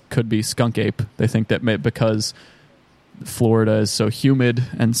this could be skunk ape. They think that because Florida is so humid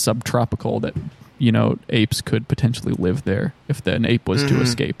and subtropical that apes could potentially live there. If an ape was to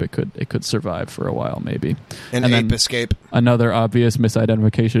escape, it could survive for a while, maybe. An ape escape. Another obvious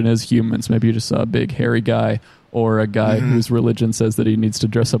misidentification is humans. Maybe you just saw a big hairy guy or a guy whose religion says that he needs to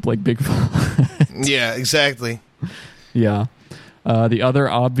dress up like Bigfoot. Yeah, exactly. Yeah. The other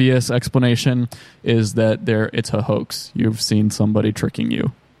obvious explanation is that it's a hoax. You've seen somebody tricking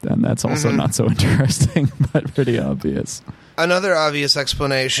you. And that's also not so interesting, but pretty obvious. Another obvious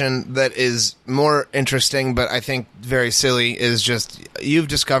explanation that is more interesting, but I think very silly, is just you've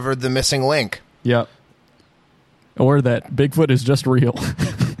discovered the missing link. Yep. Or that Bigfoot is just real.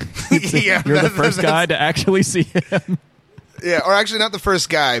 You're the first guy to actually see him. Yeah, or actually not the first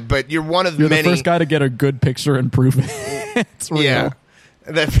guy, but you're one of many. You're the first guy to get a good picture and prove it. It's real. Yeah.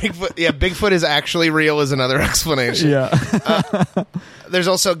 That Bigfoot is actually real is another explanation. Yeah. There's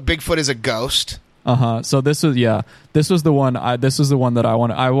also Bigfoot is a ghost. So this was the one. This is the one that I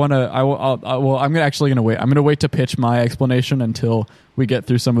want. I'm going to wait to pitch my explanation until we get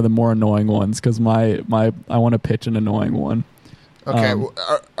through some of the more annoying ones, because I want to pitch an annoying one. Okay.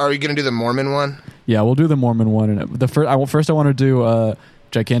 Are we going to do the Mormon one? Yeah, we'll do the Mormon one. First I want to do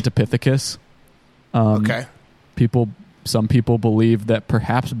Gigantopithecus. Okay. Some people believe that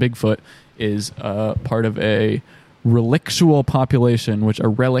perhaps Bigfoot is part of a relictual population, which a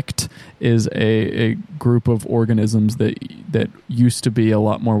relict is a group of organisms that used to be a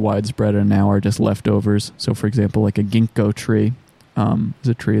lot more widespread and now are just leftovers. So, for example, like a ginkgo tree is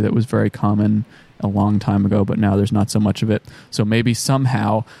a tree that was very common a long time ago, but now there's not so much of it. So maybe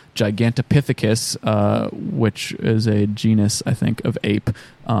somehow Gigantopithecus, which is a genus, I think, of ape,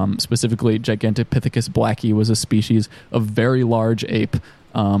 specifically Gigantopithecus blacki, was a species of very large ape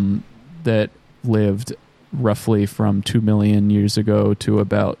that lived roughly from 2 million years ago to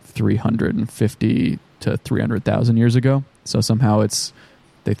about 350 to 300,000 years ago. So somehow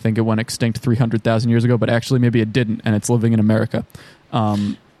they think it went extinct 300,000 years ago, but actually maybe it didn't, and it's living in America.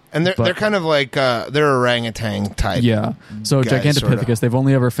 And they're kind of like they're orangutan type. Yeah. So guys, Gigantopithecus, sorta. they've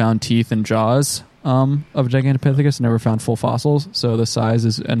only ever found teeth and jaws of Gigantopithecus, never found full fossils. So the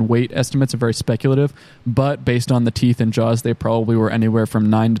size and weight estimates are very speculative. But based on the teeth and jaws, they probably were anywhere from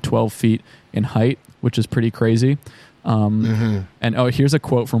 9 to 12 feet in height, which is pretty crazy. And here's a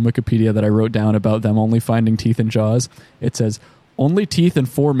quote from Wikipedia that I wrote down about them only finding teeth and jaws. It says, "Only teeth and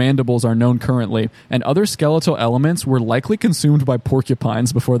 4 mandibles are known currently, and other skeletal elements were likely consumed by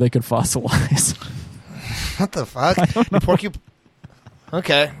porcupines before they could fossilize." What the fuck?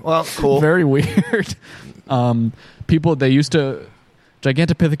 Okay, well, cool. Very weird.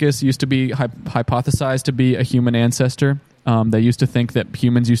 Gigantopithecus used to be hypothesized to be a human ancestor. They used to think that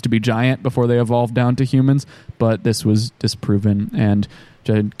humans used to be giant before they evolved down to humans, but this was disproven, and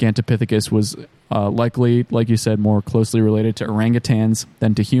Gigantopithecus was likely, like you said, more closely related to orangutans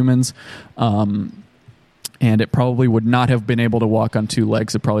than to humans. And it probably would not have been able to walk on 2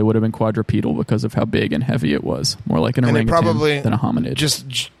 legs. It probably would have been quadrupedal because of how big and heavy it was. More like an orangutan than a hominid.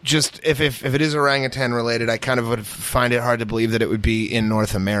 Just if it is orangutan related, I kind of would find it hard to believe that it would be in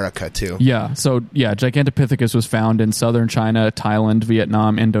North America too. Yeah. So Gigantopithecus was found in southern China, Thailand,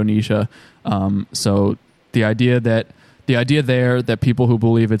 Vietnam, Indonesia. So the idea that the idea there that people who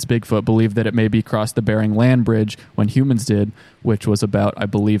believe it's Bigfoot believe that it maybe crossed the Bering Land Bridge when humans did, which was about, I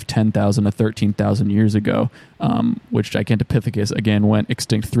believe, 10,000 to 13,000 years ago, which Gigantopithecus, again, went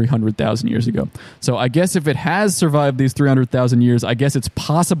extinct 300,000 years ago. So I guess if it has survived these 300,000 years, I guess it's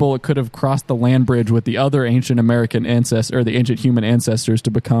possible it could have crossed the land bridge with the other ancient American ancestors, or the ancient human ancestors,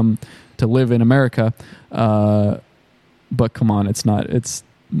 to live in America. But come on, it's not.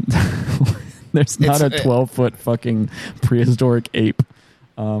 There's not a 12-foot fucking prehistoric ape.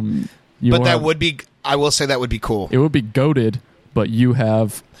 But that would be, I will say that would be cool. It would be goated, but you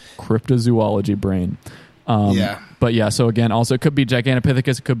have cryptozoology brain. But yeah, so again, also it could be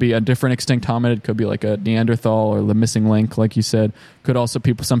Gigantopithecus, it could be a different extinct hominid, it could be like a Neanderthal or the missing link, like you said. Could also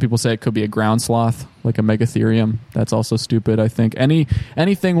some people say it could be a ground sloth, like a Megatherium. That's also stupid, I think.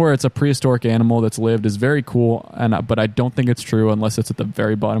 Anything where it's a prehistoric animal that's lived is very cool, but I don't think it's true unless it's at the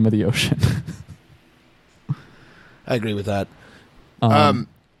very bottom of the ocean. I agree with that.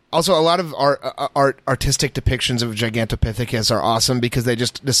 Also, a lot of artistic depictions of Gigantopithecus are awesome because they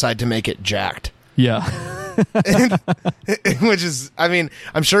just decide to make it jacked. Yeah. Which is, I mean,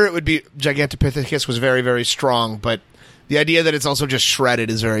 I'm sure it would be, Gigantopithecus was very, very strong, but the idea that it's also just shredded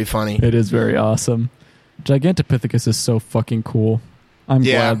is very funny. It is very awesome. Gigantopithecus is so fucking cool. I'm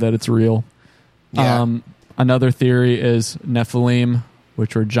glad that it's real. Yeah. Another theory is Nephilim,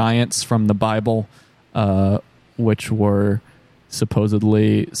 which were giants from the Bible, which were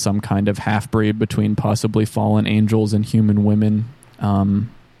supposedly some kind of half-breed between possibly fallen angels and human women.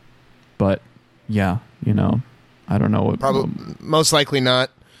 But yeah, I don't know. Probably, most likely not.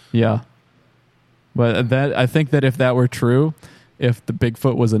 Yeah. But I think that if that were true, if the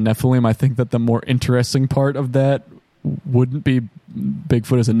Bigfoot was a Nephilim, I think that the more interesting part of that wouldn't be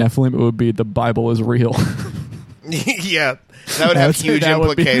Bigfoot as a Nephilim, it would be the Bible is real. Yeah. That would have huge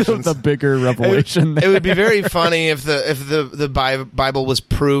implications. The bigger revelation. It would be very funny if the Bible was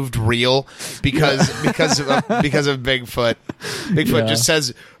proved real because of Bigfoot. Bigfoot just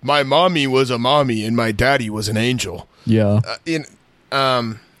says, "My mommy was a mommy and my daddy was an angel." Yeah.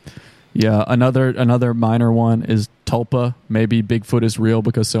 Yeah. Another minor one is Tulpa. Maybe Bigfoot is real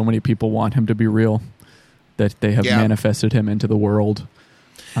because so many people want him to be real that they have manifested him into the world.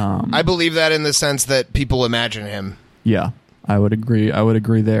 I believe that in the sense that people imagine him. Yeah, I would agree. I would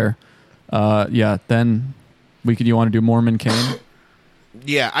agree there. Then you want to do Mormon Cain?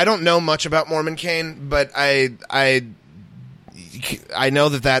 Yeah, I don't know much about Mormon Cain, but I know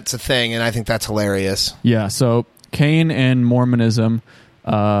that that's a thing, and I think that's hilarious. Yeah, so Cain and Mormonism.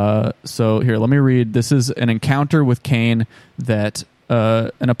 So here, let me read. This is an encounter with Cain that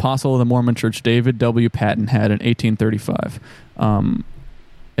an apostle of the Mormon Church, David W. Patton, had in 1835.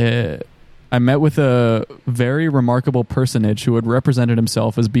 I met with a very remarkable personage who had represented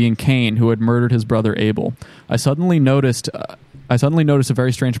himself as being Cain, who had murdered his brother Abel. I suddenly noticed a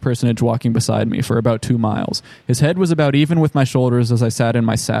very strange personage walking beside me for about 2 miles. His head was about even with my shoulders as I sat in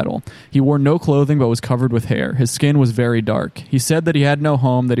my saddle. He wore no clothing but was covered with hair. His skin was very dark. He said that he had no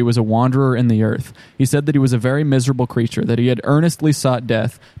home, that he was a wanderer in the earth. He said that he was a very miserable creature, that he had earnestly sought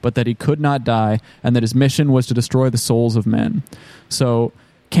death, but that he could not die, and that his mission was to destroy the souls of men. So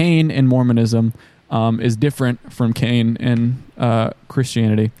Cain in Mormonism is different from Cain in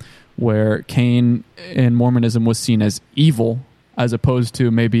Christianity, where Cain in Mormonism was seen as evil, as opposed to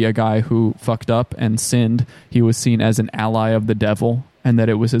maybe a guy who fucked up and sinned. He was seen as an ally of the devil, and that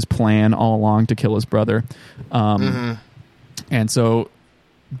it was his plan all along to kill his brother. And so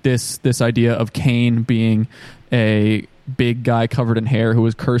this idea of Cain being a big guy covered in hair who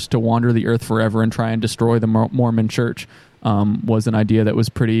was cursed to wander the earth forever and try and destroy the Mormon church was an idea that was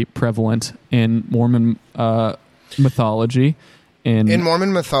pretty prevalent in Mormon mythology. In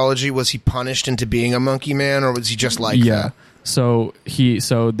Mormon mythology, was he punished into being a monkey man, or was he just like that? So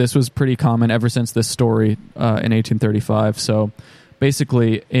this was pretty common ever since this story in 1835. So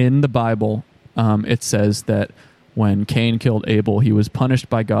basically, in the Bible, it says that when Cain killed Abel, he was punished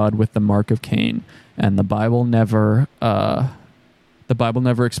by God with the mark of Cain, and the Bible never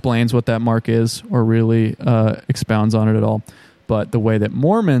explains what that mark is or really expounds on it at all. But the way that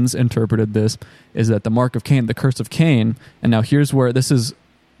Mormons interpreted this is that the mark of Cain, the curse of Cain, and now here's where this is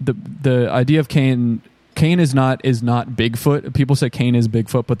the idea of Cain. Cain is not Bigfoot. People say Cain is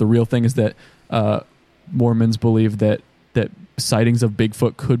Bigfoot, but the real thing is that Mormons believe that sightings of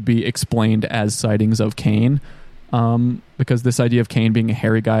Bigfoot could be explained as sightings of Cain, because this idea of Cain being a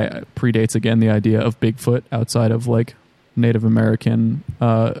hairy guy predates again the idea of Bigfoot outside of like Native American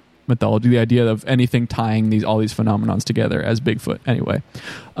mythology, the idea of anything tying all these phenomenons together as Bigfoot. Anyway,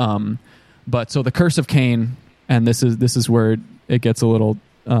 but so the curse of Cain, and this is where it gets a little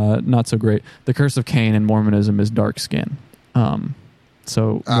not so great. The curse of Cain in Mormonism is dark skin.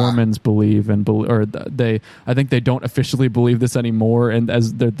 So Mormons believe I think they don't officially believe this anymore. And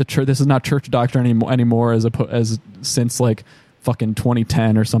as the church, this is not church doctrine anymore as since like fucking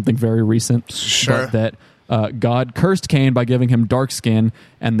 2010 or something very recent. Sure. But that God cursed Cain by giving him dark skin,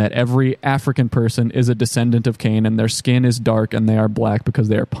 and that every African person is a descendant of Cain, and their skin is dark and they are black because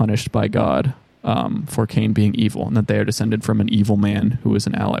they are punished by God for Cain being evil, and that they are descended from an evil man who is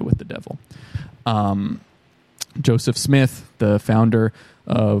an ally with the devil. Joseph Smith, the founder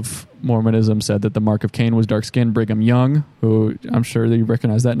of Mormonism, said that the mark of Cain was dark skin. Brigham Young, who I'm sure that you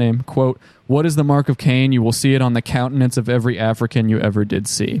recognize that name, quote, "What is the mark of Cain? You will see it on the countenance of every African you ever did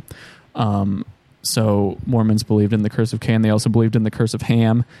see." So Mormons believed in the curse of Cain. They also believed in the curse of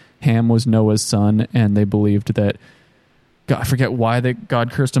Ham. Ham was Noah's son, and they believed that God, I forget why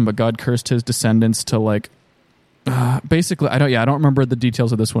God cursed him, but God cursed his descendants to like basically, I don't remember the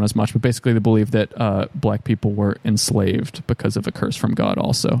details of this one as much, but basically they believe that black people were enslaved because of a curse from God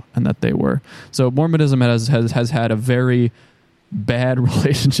also, and that they were. So Mormonism has had a very bad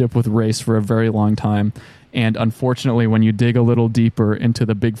relationship with race for a very long time, and unfortunately when you dig a little deeper into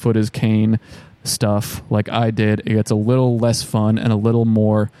the Bigfoot is Cain stuff like I did, it gets a little less fun and a little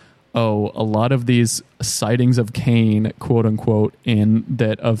more, a lot of these sightings of Cain, quote unquote, in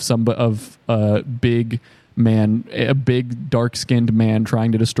that of a big dark-skinned man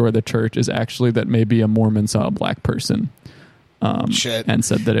trying to destroy the church is actually that maybe a Mormon saw a black person and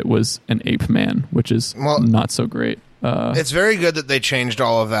said that it was an ape man, which is not so great. It's very good that they changed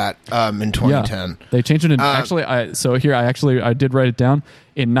all of that in 2010. Yeah, they changed it. I did write it down.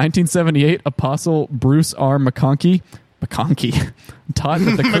 In 1978, Apostle Bruce R. McConkie taught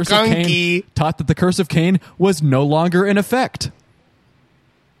that the curse of Cain was no longer in effect.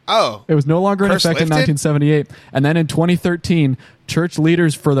 Oh. It was no longer in effect in 1978. And then in 2013, church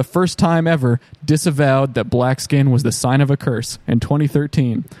leaders for the first time ever disavowed that black skin was the sign of a curse in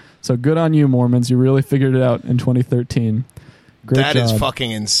 2013. So good on you, Mormons. You really figured it out in 2013. Great job. That is fucking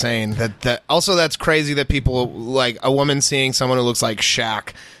insane. Also, that's crazy that people, like a woman seeing someone who looks like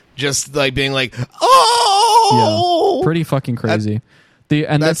Shaq, just like being like, oh! Yeah, pretty fucking crazy.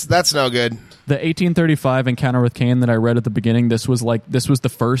 That's no good. The 1835 encounter with Cain that I read at the beginning, this was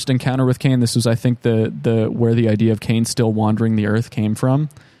the first encounter with Cain. This was, I think, the where the idea of Cain still wandering the earth came from,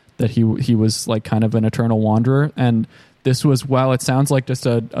 that he was like kind of an eternal wanderer. And this was, while it sounds like just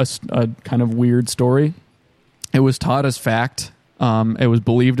a kind of weird story, it was taught as fact. It was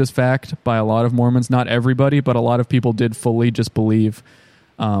believed as fact by a lot of Mormons. Not everybody, but a lot of people did fully just believe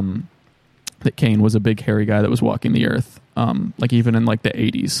that Cain was a big hairy guy that was walking the earth, like even in like the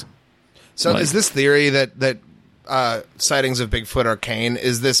 80s. So is this theory that sightings of Bigfoot are Cain,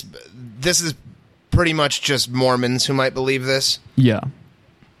 is this is pretty much just Mormons who might believe this? Yeah.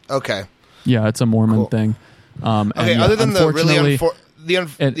 Okay. Yeah, it's a Mormon thing. Okay, other than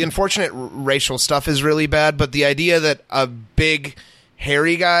the unfortunate racial stuff is really bad, but the idea that a big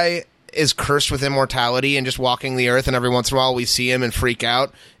hairy guy is cursed with immortality and just walking the earth, and every once in a while we see him and freak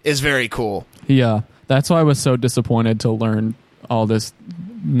out, is very cool. Yeah, that's why I was so disappointed to learn all this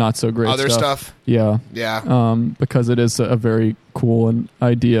not so great other stuff. Yeah. Because it is a very cool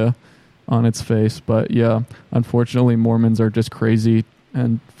idea on its face, but yeah, unfortunately Mormons are just crazy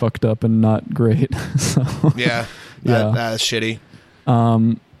and fucked up and not great. So, yeah, that's shitty.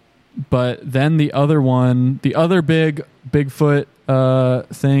 But then the other big Bigfoot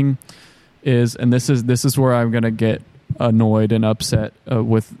thing is, and this is where I'm gonna get annoyed and upset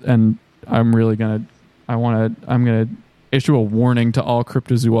with, and I'm gonna issue a warning to all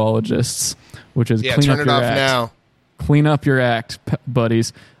cryptozoologists, which is clean up your act. Now. Clean up your act,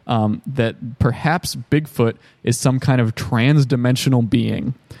 buddies. That perhaps Bigfoot is some kind of trans-dimensional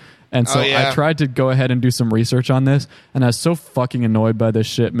being. And so I tried to go ahead and do some research on this, and I was so fucking annoyed by this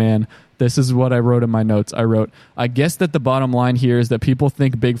shit, man. This is what I wrote in my notes. I wrote, I guess that the bottom line here is that people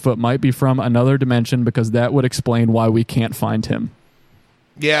think Bigfoot might be from another dimension because that would explain why we can't find him.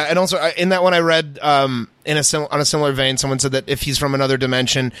 Yeah, and also in that one I read on a similar vein, someone said that if he's from another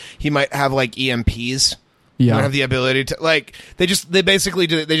dimension, he might have like EMPs. Yeah, have the ability to like they just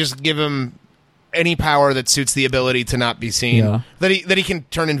give him any power that suits the ability to not be seen. Yeah. That he can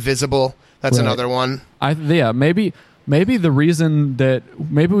turn invisible. That's right. Another one. Maybe the reason that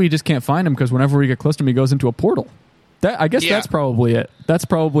maybe we just can't find him because whenever we get close to him, he goes into a portal. That's probably it. That's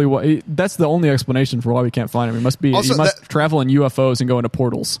probably what. That's the only explanation for why we can't find him. He must travel in UFOs and go into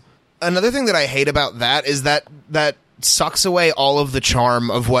portals. Another thing that I hate about that is that sucks away all of the charm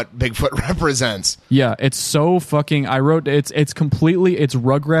of what Bigfoot represents. Yeah, it's so fucking. It's completely. It's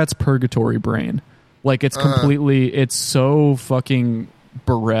Rugrats purgatory brain. Like it's completely. It's so fucking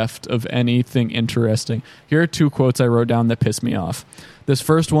bereft of anything interesting. Here are 2 quotes I wrote down that pissed me off. This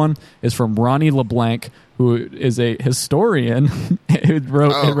first one is from Ronnie LeBlanc, who is a historian. It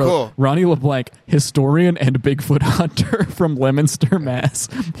wrote cool. Ronnie LeBlanc, historian and Bigfoot hunter from Leominster, Mass.,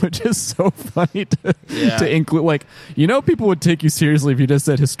 which is so funny to include. Like, people would take you seriously if you just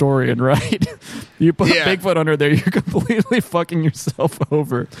said historian, right? You put Bigfoot under there, you're completely fucking yourself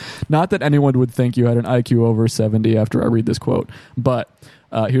over. Not that anyone would think you had an IQ over 70 after I read this quote, but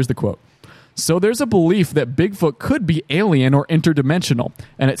here's the quote. So there's a belief that Bigfoot could be alien or interdimensional,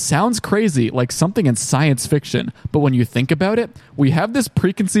 and it sounds crazy, like something in science fiction, but when you think about it, we have this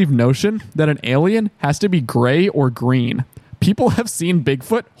preconceived notion that an alien has to be gray or green. People have seen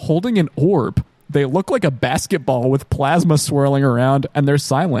Bigfoot holding an orb. They look like a basketball with plasma swirling around, and they're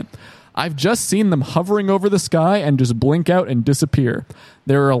silent. I've just seen them hovering over the sky and just blink out and disappear.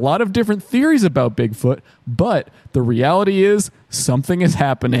 There are a lot of different theories about Bigfoot, but the reality is something is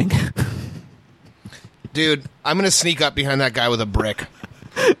happening. Dude, I'm going to sneak up behind that guy with a brick.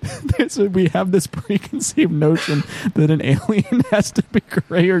 We have this preconceived notion that an alien has to be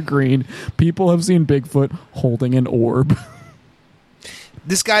gray or green. People have seen Bigfoot holding an orb.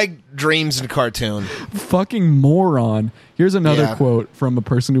 This guy dreams in cartoon. Fucking moron. Here's another quote from a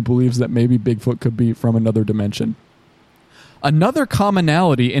person who believes that maybe Bigfoot could be from another dimension. Another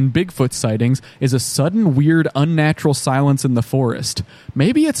commonality in Bigfoot sightings is a sudden, weird, unnatural silence in the forest.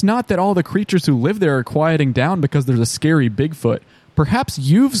 Maybe it's not that all the creatures who live there are quieting down because there's a scary Bigfoot. Perhaps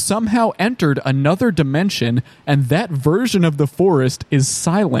you've somehow entered another dimension and that version of the forest is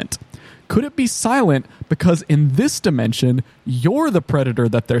silent. Could it be silent because in this dimension, you're the predator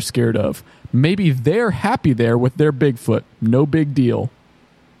that they're scared of? Maybe they're happy there with their Bigfoot. No big deal.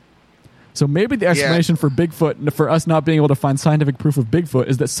 So maybe the explanation for Bigfoot, for us not being able to find scientific proof of Bigfoot,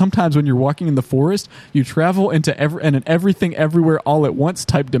 is that sometimes when you're walking in the forest, you travel into an everything everywhere all at once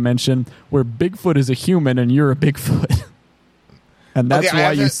type dimension where Bigfoot is a human and you're a Bigfoot. And that's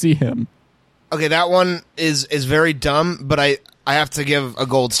why you see him. Okay, that one is very dumb, but I have to give a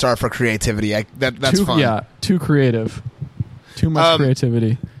gold star for creativity. That's fun. Yeah, too creative. Too much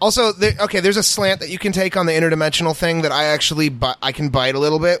creativity. Also, there's a slant that you can take on the interdimensional thing that I actually I can bite a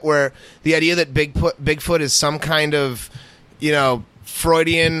little bit, where the idea that Bigfoot is some kind of,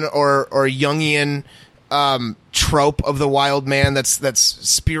 Freudian or Jungian trope of the wild man that's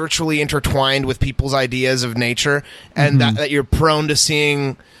spiritually intertwined with people's ideas of nature, and that you're prone to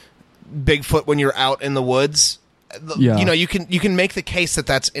seeing Bigfoot when you're out in the woods. Yeah. You can make the case that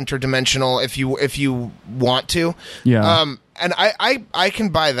that's interdimensional if you want to. Yeah. And I can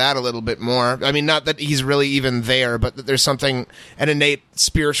buy that a little bit more. I mean, not that he's really even there, but that there's an innate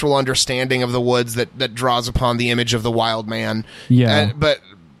spiritual understanding of the woods that draws upon the image of the wild man. Yeah.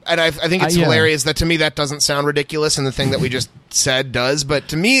 And I think it's hilarious that, to me, that doesn't sound ridiculous, and the thing that we just said does. But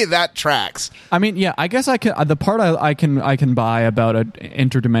to me, that tracks. I mean, yeah, I guess I can. The part I can buy about an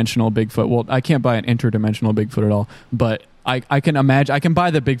interdimensional Bigfoot. Well, I can't buy an interdimensional Bigfoot at all, but I can imagine. I can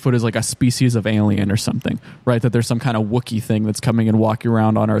buy that Bigfoot is like a species of alien or something, right? That there's some kind of Wookiee thing that's coming and walking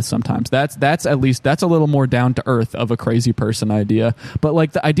around on Earth sometimes. That's a little more down to earth of a crazy person idea. But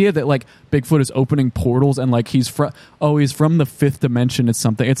like the idea that like Bigfoot is opening portals and like he's from the fifth dimension is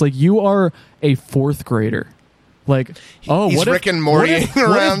something. It's like you are a fourth grader. Like, he's Rick and Morty around.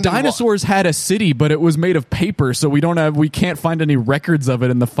 What if dinosaurs had a city, but it was made of paper, so we can't find any records of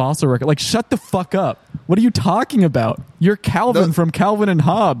it in the fossil record? Like, shut the fuck up! What are you talking about? You're Calvin from Calvin and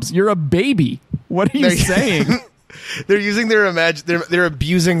Hobbes. You're a baby. What are you saying? They're using they're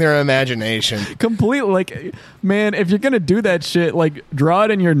abusing their imagination completely. Like, man, if you're gonna do that shit, like, draw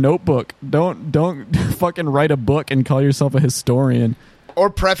it in your notebook. Don't fucking write a book and call yourself a historian,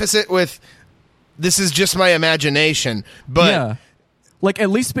 or preface it with, "This is just my imagination." But yeah, like at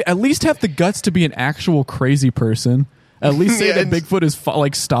least have the guts to be an actual crazy person. At least say that Bigfoot is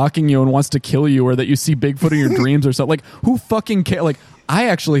like stalking you and wants to kill you, or that you see Bigfoot in your dreams or something. Like, who fucking cares? Like, I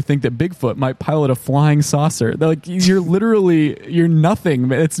actually think that Bigfoot might pilot a flying saucer. They're like, you're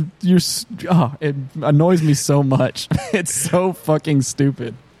nothing. It annoys me so much. It's so fucking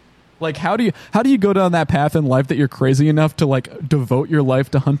stupid. Like, how do you go down that path in life that you're crazy enough to like devote your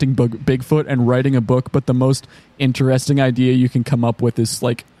life to hunting Bigfoot and writing a book, but the most interesting idea you can come up with is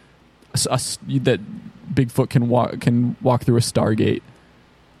like that Bigfoot can walk through a Stargate,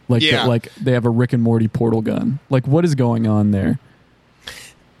 like like they have a Rick and Morty portal gun. Like, what is going on there?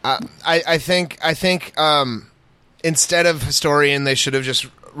 I think instead of historian, they should have just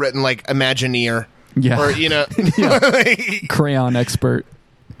written like Imagineer. Yeah, or yeah. Crayon expert.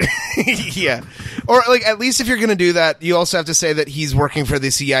 Yeah. Or, like, at least if you're going to do that, you also have to say that he's working for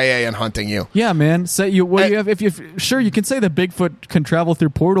the CIA and hunting you. Yeah, man. Say you have if you sure you can say that Bigfoot can travel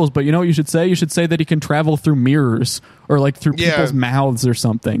through portals, but you know what you should say? You should say that he can travel through mirrors or like through people's mouths or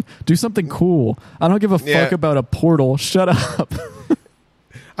something. Do something cool. I don't give a fuck about a portal. Shut up.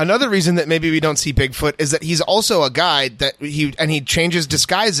 Another reason that maybe we don't see Bigfoot is that he's also a guy that he changes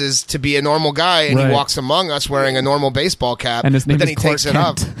disguises to be a normal guy, and he walks among us wearing a normal baseball cap. And his name is Clark takes Kent. it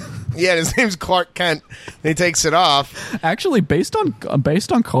off. Yeah, his name's Clark Kent. And he takes it off. Actually, based on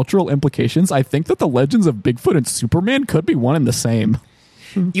cultural implications, I think that the legends of Bigfoot and Superman could be one and the same.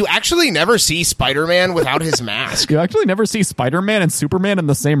 You actually never see Spider-Man without his mask. You actually never see Spider-Man and Superman in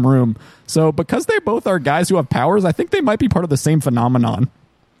the same room. So because they both are guys who have powers, I think they might be part of the same phenomenon.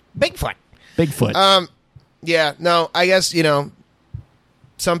 Bigfoot. Yeah, no, I guess,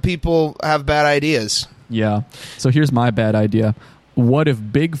 some people have bad ideas. Yeah. So here's my bad idea. What if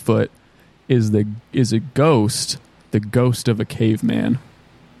Bigfoot is a ghost, the ghost of a caveman?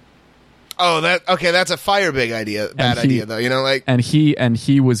 Oh, that's a fire big idea. Bad idea though, and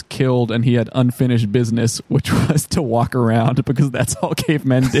he was killed and he had unfinished business, which was to walk around because that's all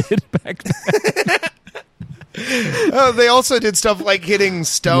cavemen did back then. Oh, they also did stuff like hitting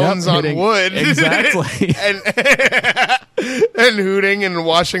stones on wood. Exactly. and hooting and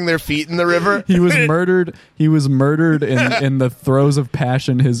washing their feet in the river. He was murdered. He was murdered in the throes of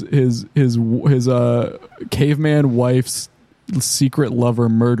passion. His caveman wife's secret lover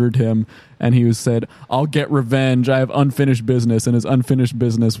murdered him, and he said, "I'll get revenge. I have unfinished business." And his unfinished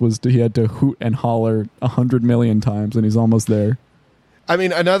business was he had to hoot and holler 100 million times, and he's almost there. I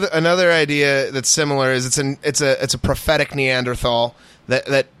mean, another idea that's similar is it's a prophetic Neanderthal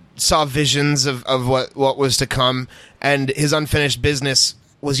that saw visions of what was to come, and his unfinished business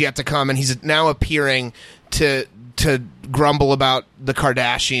was yet to come, and he's now appearing to grumble about the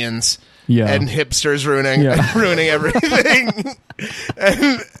Kardashians and hipsters ruining everything.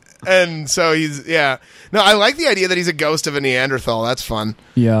 and so he's no, I like the idea that he's a ghost of a Neanderthal. That's fun.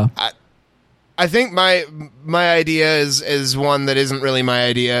 Yeah. I think my idea is one that isn't really my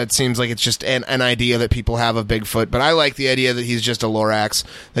idea. It seems like it's just an idea that people have of Bigfoot, but I like the idea that he's just a Lorax,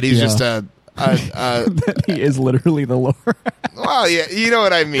 that he's just that he is literally the Lorax. Well, yeah, you know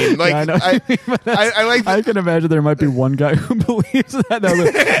what I mean. Like, I like. I can imagine there might be one guy who believes that.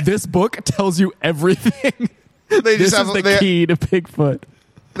 Like, this book tells you everything. This is the key to Bigfoot.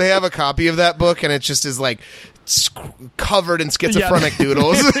 They have a copy of that book, and it just is like covered in schizophrenic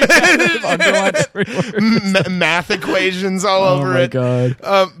doodles, math equations all over it. God.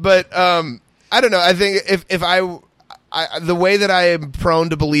 But I don't know. I think if I the way that I am prone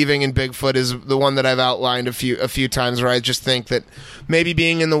to believing in Bigfoot is the one that I've outlined a few times, where I just think that maybe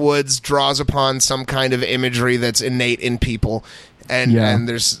being in the woods draws upon some kind of imagery that's innate in people. And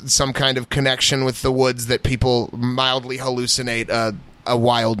there's some kind of connection with the woods that people mildly hallucinate a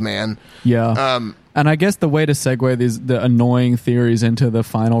wild man. Yeah. And I guess the way to segue the annoying theories into the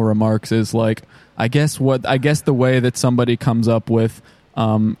final remarks is like, I guess the way that somebody comes up with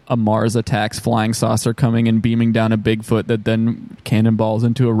a Mars attacks flying saucer coming and beaming down a Bigfoot that then cannonballs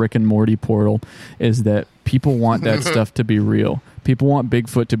into a Rick and Morty portal is that people want that stuff to be real. People want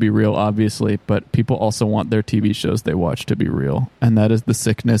Bigfoot to be real, obviously, but people also want their TV shows they watch to be real. And that is the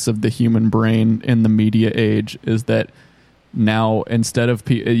sickness of the human brain in the media age, is that now instead of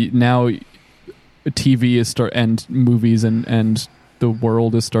now TV is and movies and the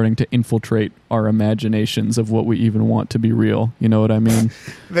world is starting to infiltrate our imaginations of what we even want to be real. You know what I mean?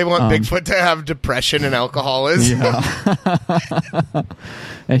 They want Bigfoot to have depression and alcoholism. Yeah.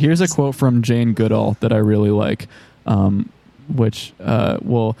 And here's a quote from Jane Goodall that I really like, this is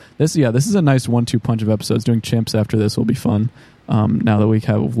a nice 1-2 punch of episodes. Doing chimps after this will be fun, now that we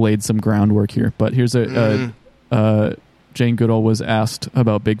have laid some groundwork here. But here's Jane Goodall was asked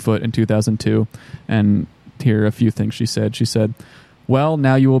about Bigfoot in 2002, and here are a few things she said. She said, Well,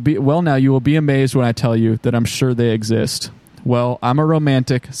 now you will be amazed when I tell you that I'm sure they exist. Well, I'm a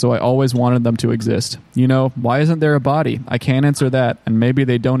romantic, so I always wanted them to exist. You know, why isn't there a body? I can't answer that, and maybe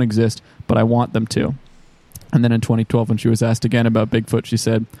they don't exist, but I want them to. And then in 2012, when she was asked again about Bigfoot, she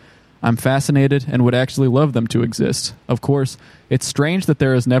said, I'm fascinated and would actually love them to exist. Of course, it's strange that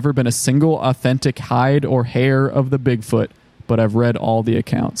there has never been a single authentic hide or hair of the Bigfoot, but I've read all the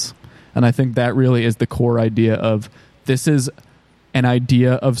accounts. And I think that really is the core idea of this is an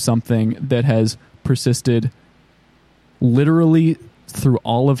idea of something that has persisted literally through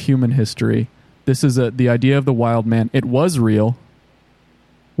all of human history. This is the idea of the wild man. It was real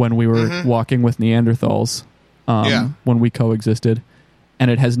when we were walking with Neanderthals, when we coexisted.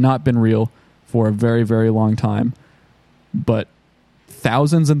 And it has not been real for a very, very long time. But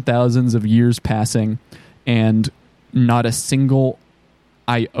thousands and thousands of years passing and not a single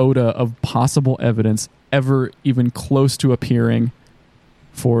iota of possible evidence ever even close to appearing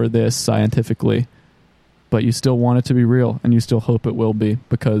for this scientifically, but you still want it to be real and you still hope it will be,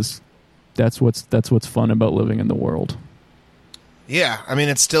 because that's what's fun about living in the world. Yeah, I mean,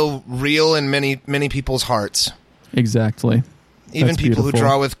 it's still real in many people's hearts. Exactly. Even That's people beautiful. who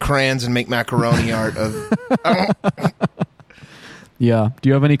draw with crayons and make macaroni art of. Yeah. Do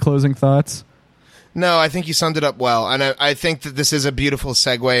you have any closing thoughts? No, I think you summed it up well, and I think that this is a beautiful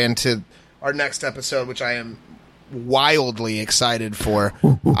segue into our next episode, which I am wildly excited for.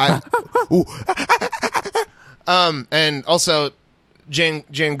 And also, Jane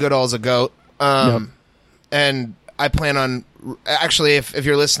Goodall's a goat. Yep. And I plan on actually, if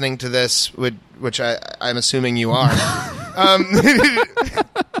you're listening to this, which I'm assuming you are,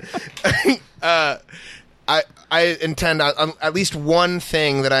 I intend on at least one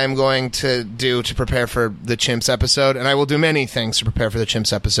thing that I am going to do to prepare for the Chimps episode, and I will do many things to prepare for the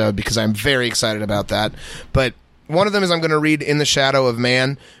Chimps episode because I'm very excited about that. But one of them is I'm going to read In the Shadow of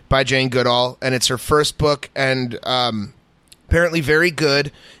Man by Jane Goodall, and it's her first book, and apparently very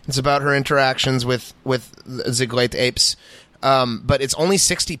good. It's about her interactions with the great apes, but it's only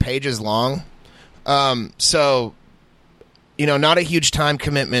 60 pages long, so not a huge time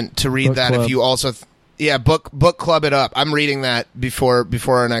commitment to read Book that. club. If you also book club it up. I'm reading that before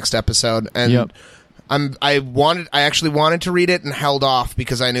our next episode, and Yep. I actually wanted to read it and held off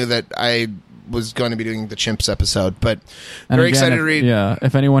because I knew that I was going to be doing the Chimps episode, but And very again, excited to read. Yeah,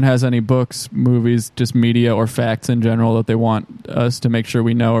 if anyone has any books, movies, just media or facts in general that they want us to make sure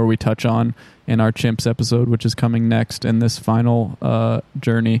we know or we touch on in our Chimps episode, which is coming next in this final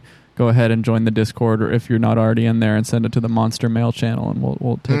journey, go ahead and join the Discord, or if you're not already in there, and send it to the Monster Mail channel, and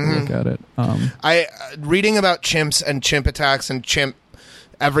we'll take a look at it. Reading about chimps and chimp attacks and chimp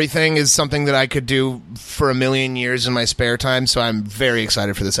everything is something that I could do for a million years in my spare time, so I'm very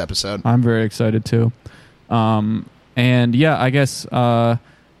excited for this episode. I'm very excited too. And yeah, I guess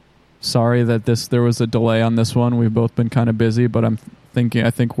sorry that there was a delay on this one. We've both been kind of busy, but I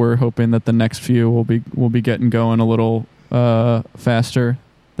think we're hoping that the next few will be getting going a little faster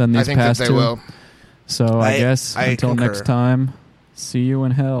than these I think past that they two. will. So I guess I until concur. next time, see you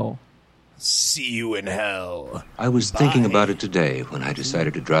in hell. See you in hell. I was thinking about it today when I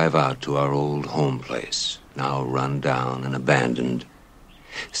decided to drive out to our old home place, now run down and abandoned.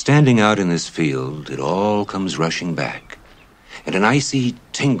 Standing out in this field, it all comes rushing back, and an icy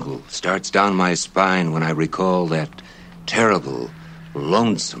tingle starts down my spine when I recall that terrible,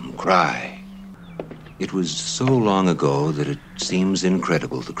 lonesome cry. It was so long ago that it seems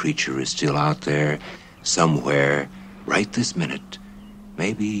incredible the creature is still out there, somewhere, right this minute,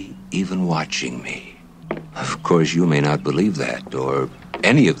 maybe even watching me. Of course, you may not believe that, or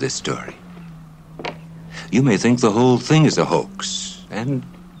any of this story. You may think the whole thing is a hoax, and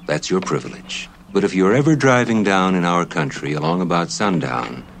that's your privilege. But if you're ever driving down in our country along about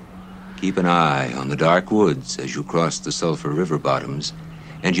sundown, keep an eye on the dark woods as you cross the Sulphur River bottoms,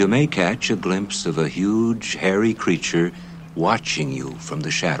 and you may catch a glimpse of a huge, hairy creature watching you from the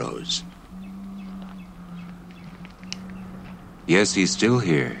shadows. Yes, he's still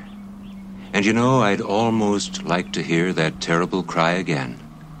here. And I'd almost like to hear that terrible cry again.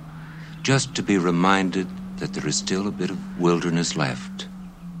 Just to be reminded that there is still a bit of wilderness left.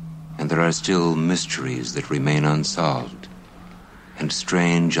 And there are still mysteries that remain unsolved. And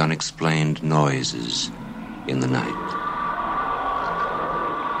strange, unexplained noises in the night.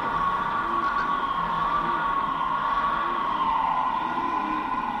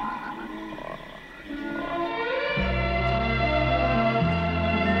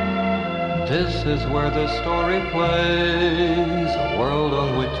 This is where the story plays, a world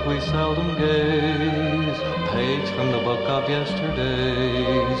on which we seldom gaze. A page from the book of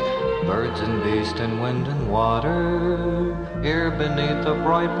yesterdays, birds and beasts and wind and water. Here beneath the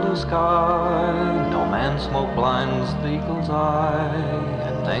bright blue sky, no man's smoke blinds the eagle's eye.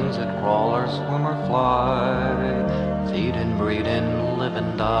 And things that crawl or swim or fly, feed and breed and live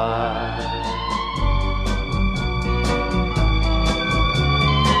and die.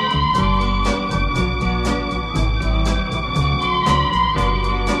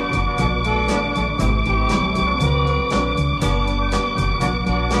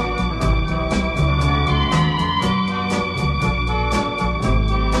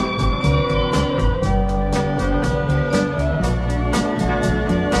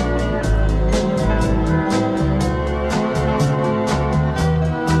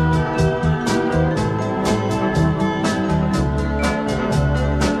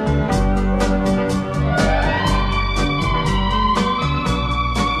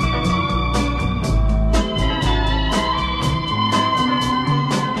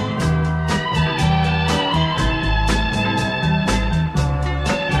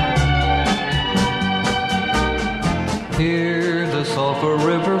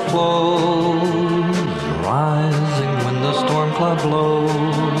 flows, rising when the storm cloud blows.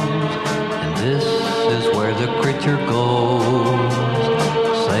 And this is where the creature goes,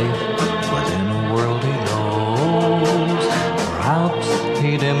 safe within a world he knows. Perhaps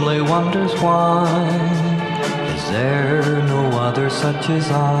he dimly wonders why is there no other such as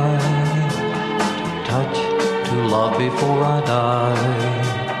I, to touch, to love before I die,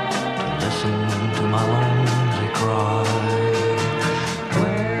 to listen to my lonely cry.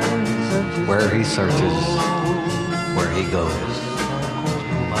 Where he searches, where he goes,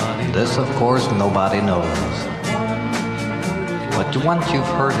 this of course nobody knows. But once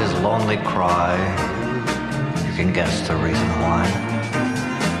you've heard his lonely cry, you can guess the reason why.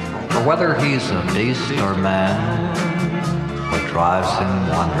 For whether he's a beast or man, what drives him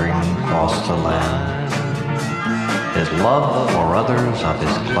wandering across the land, his love for others of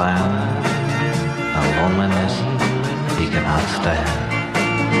his clan, a loneliness he cannot stand.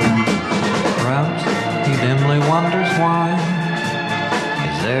 Perhaps he dimly wonders why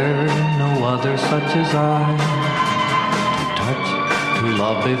is there no other such as I, to touch, to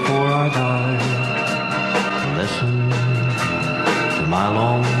love before I die, to listen to my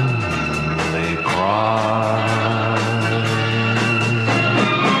lonely cry.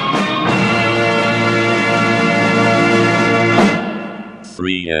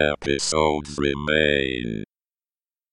 3 episodes remain.